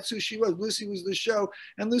show. That's who she was. Lucy was the show.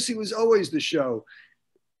 And Lucy was always the show.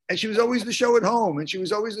 And she was always the show at home. And she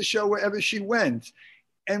was always the show wherever she went.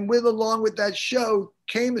 And along with that show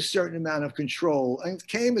came a certain amount of control and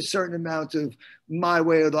came a certain amount of my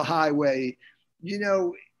way or the highway. You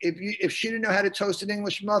know, if she didn't know how to toast an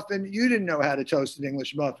English muffin, you didn't know how to toast an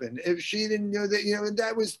English muffin. If she didn't know that, you know,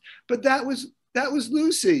 that was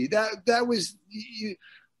Lucy. That was you.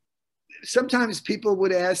 Sometimes people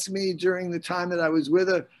would ask me during the time that I was with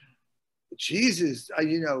her, Jesus,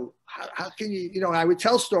 you know, how can you, you know, I would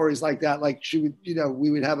tell stories like that, like she would, you know, we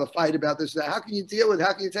would have a fight about this, that. How can you deal with it?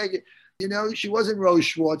 How can you take it? You know, she wasn't Rose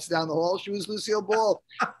Schwartz down the hall. She was Lucille Ball.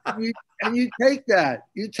 And you take that.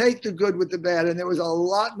 You take the good with the bad. And there was a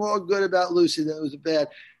lot more good about Lucy than it was bad.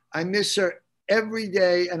 I miss her every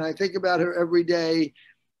day, and I think about her every day.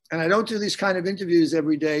 And I don't do these kind of interviews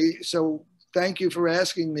every day. So thank you for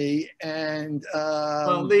asking me. And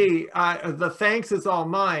well, Lee, the thanks is all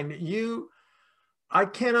mine. I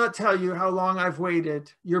cannot tell you how long I've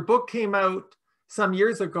waited. Your book came out some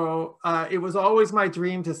years ago. It was always my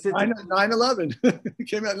dream to sit. 9/11. It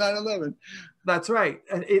came out 9/11. That's right.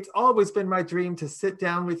 And it's always been my dream to sit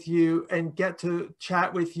down with you and get to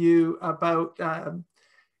chat with you about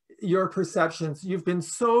your perceptions. You've been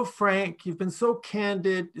so frank. You've been so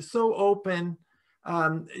candid, so open.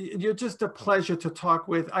 You're just a pleasure to talk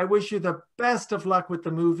with. I wish you the best of luck with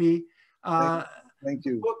the movie. Thank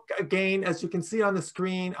you. Book, again, as you can see on the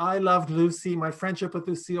screen, I Loved Lucy, My Friendship with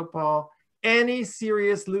Lucille Ball. Any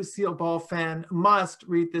serious Lucille Ball fan must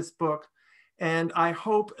read this book. And I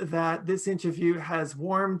hope that this interview has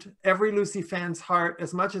warmed every Lucy fan's heart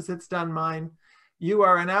as much as it's done mine. You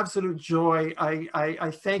are an absolute joy.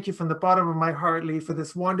 I thank you from the bottom of my heart, Lee, for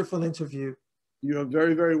this wonderful interview. You're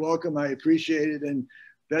very, very welcome. I appreciate it. And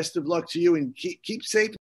best of luck to you, and keep safe.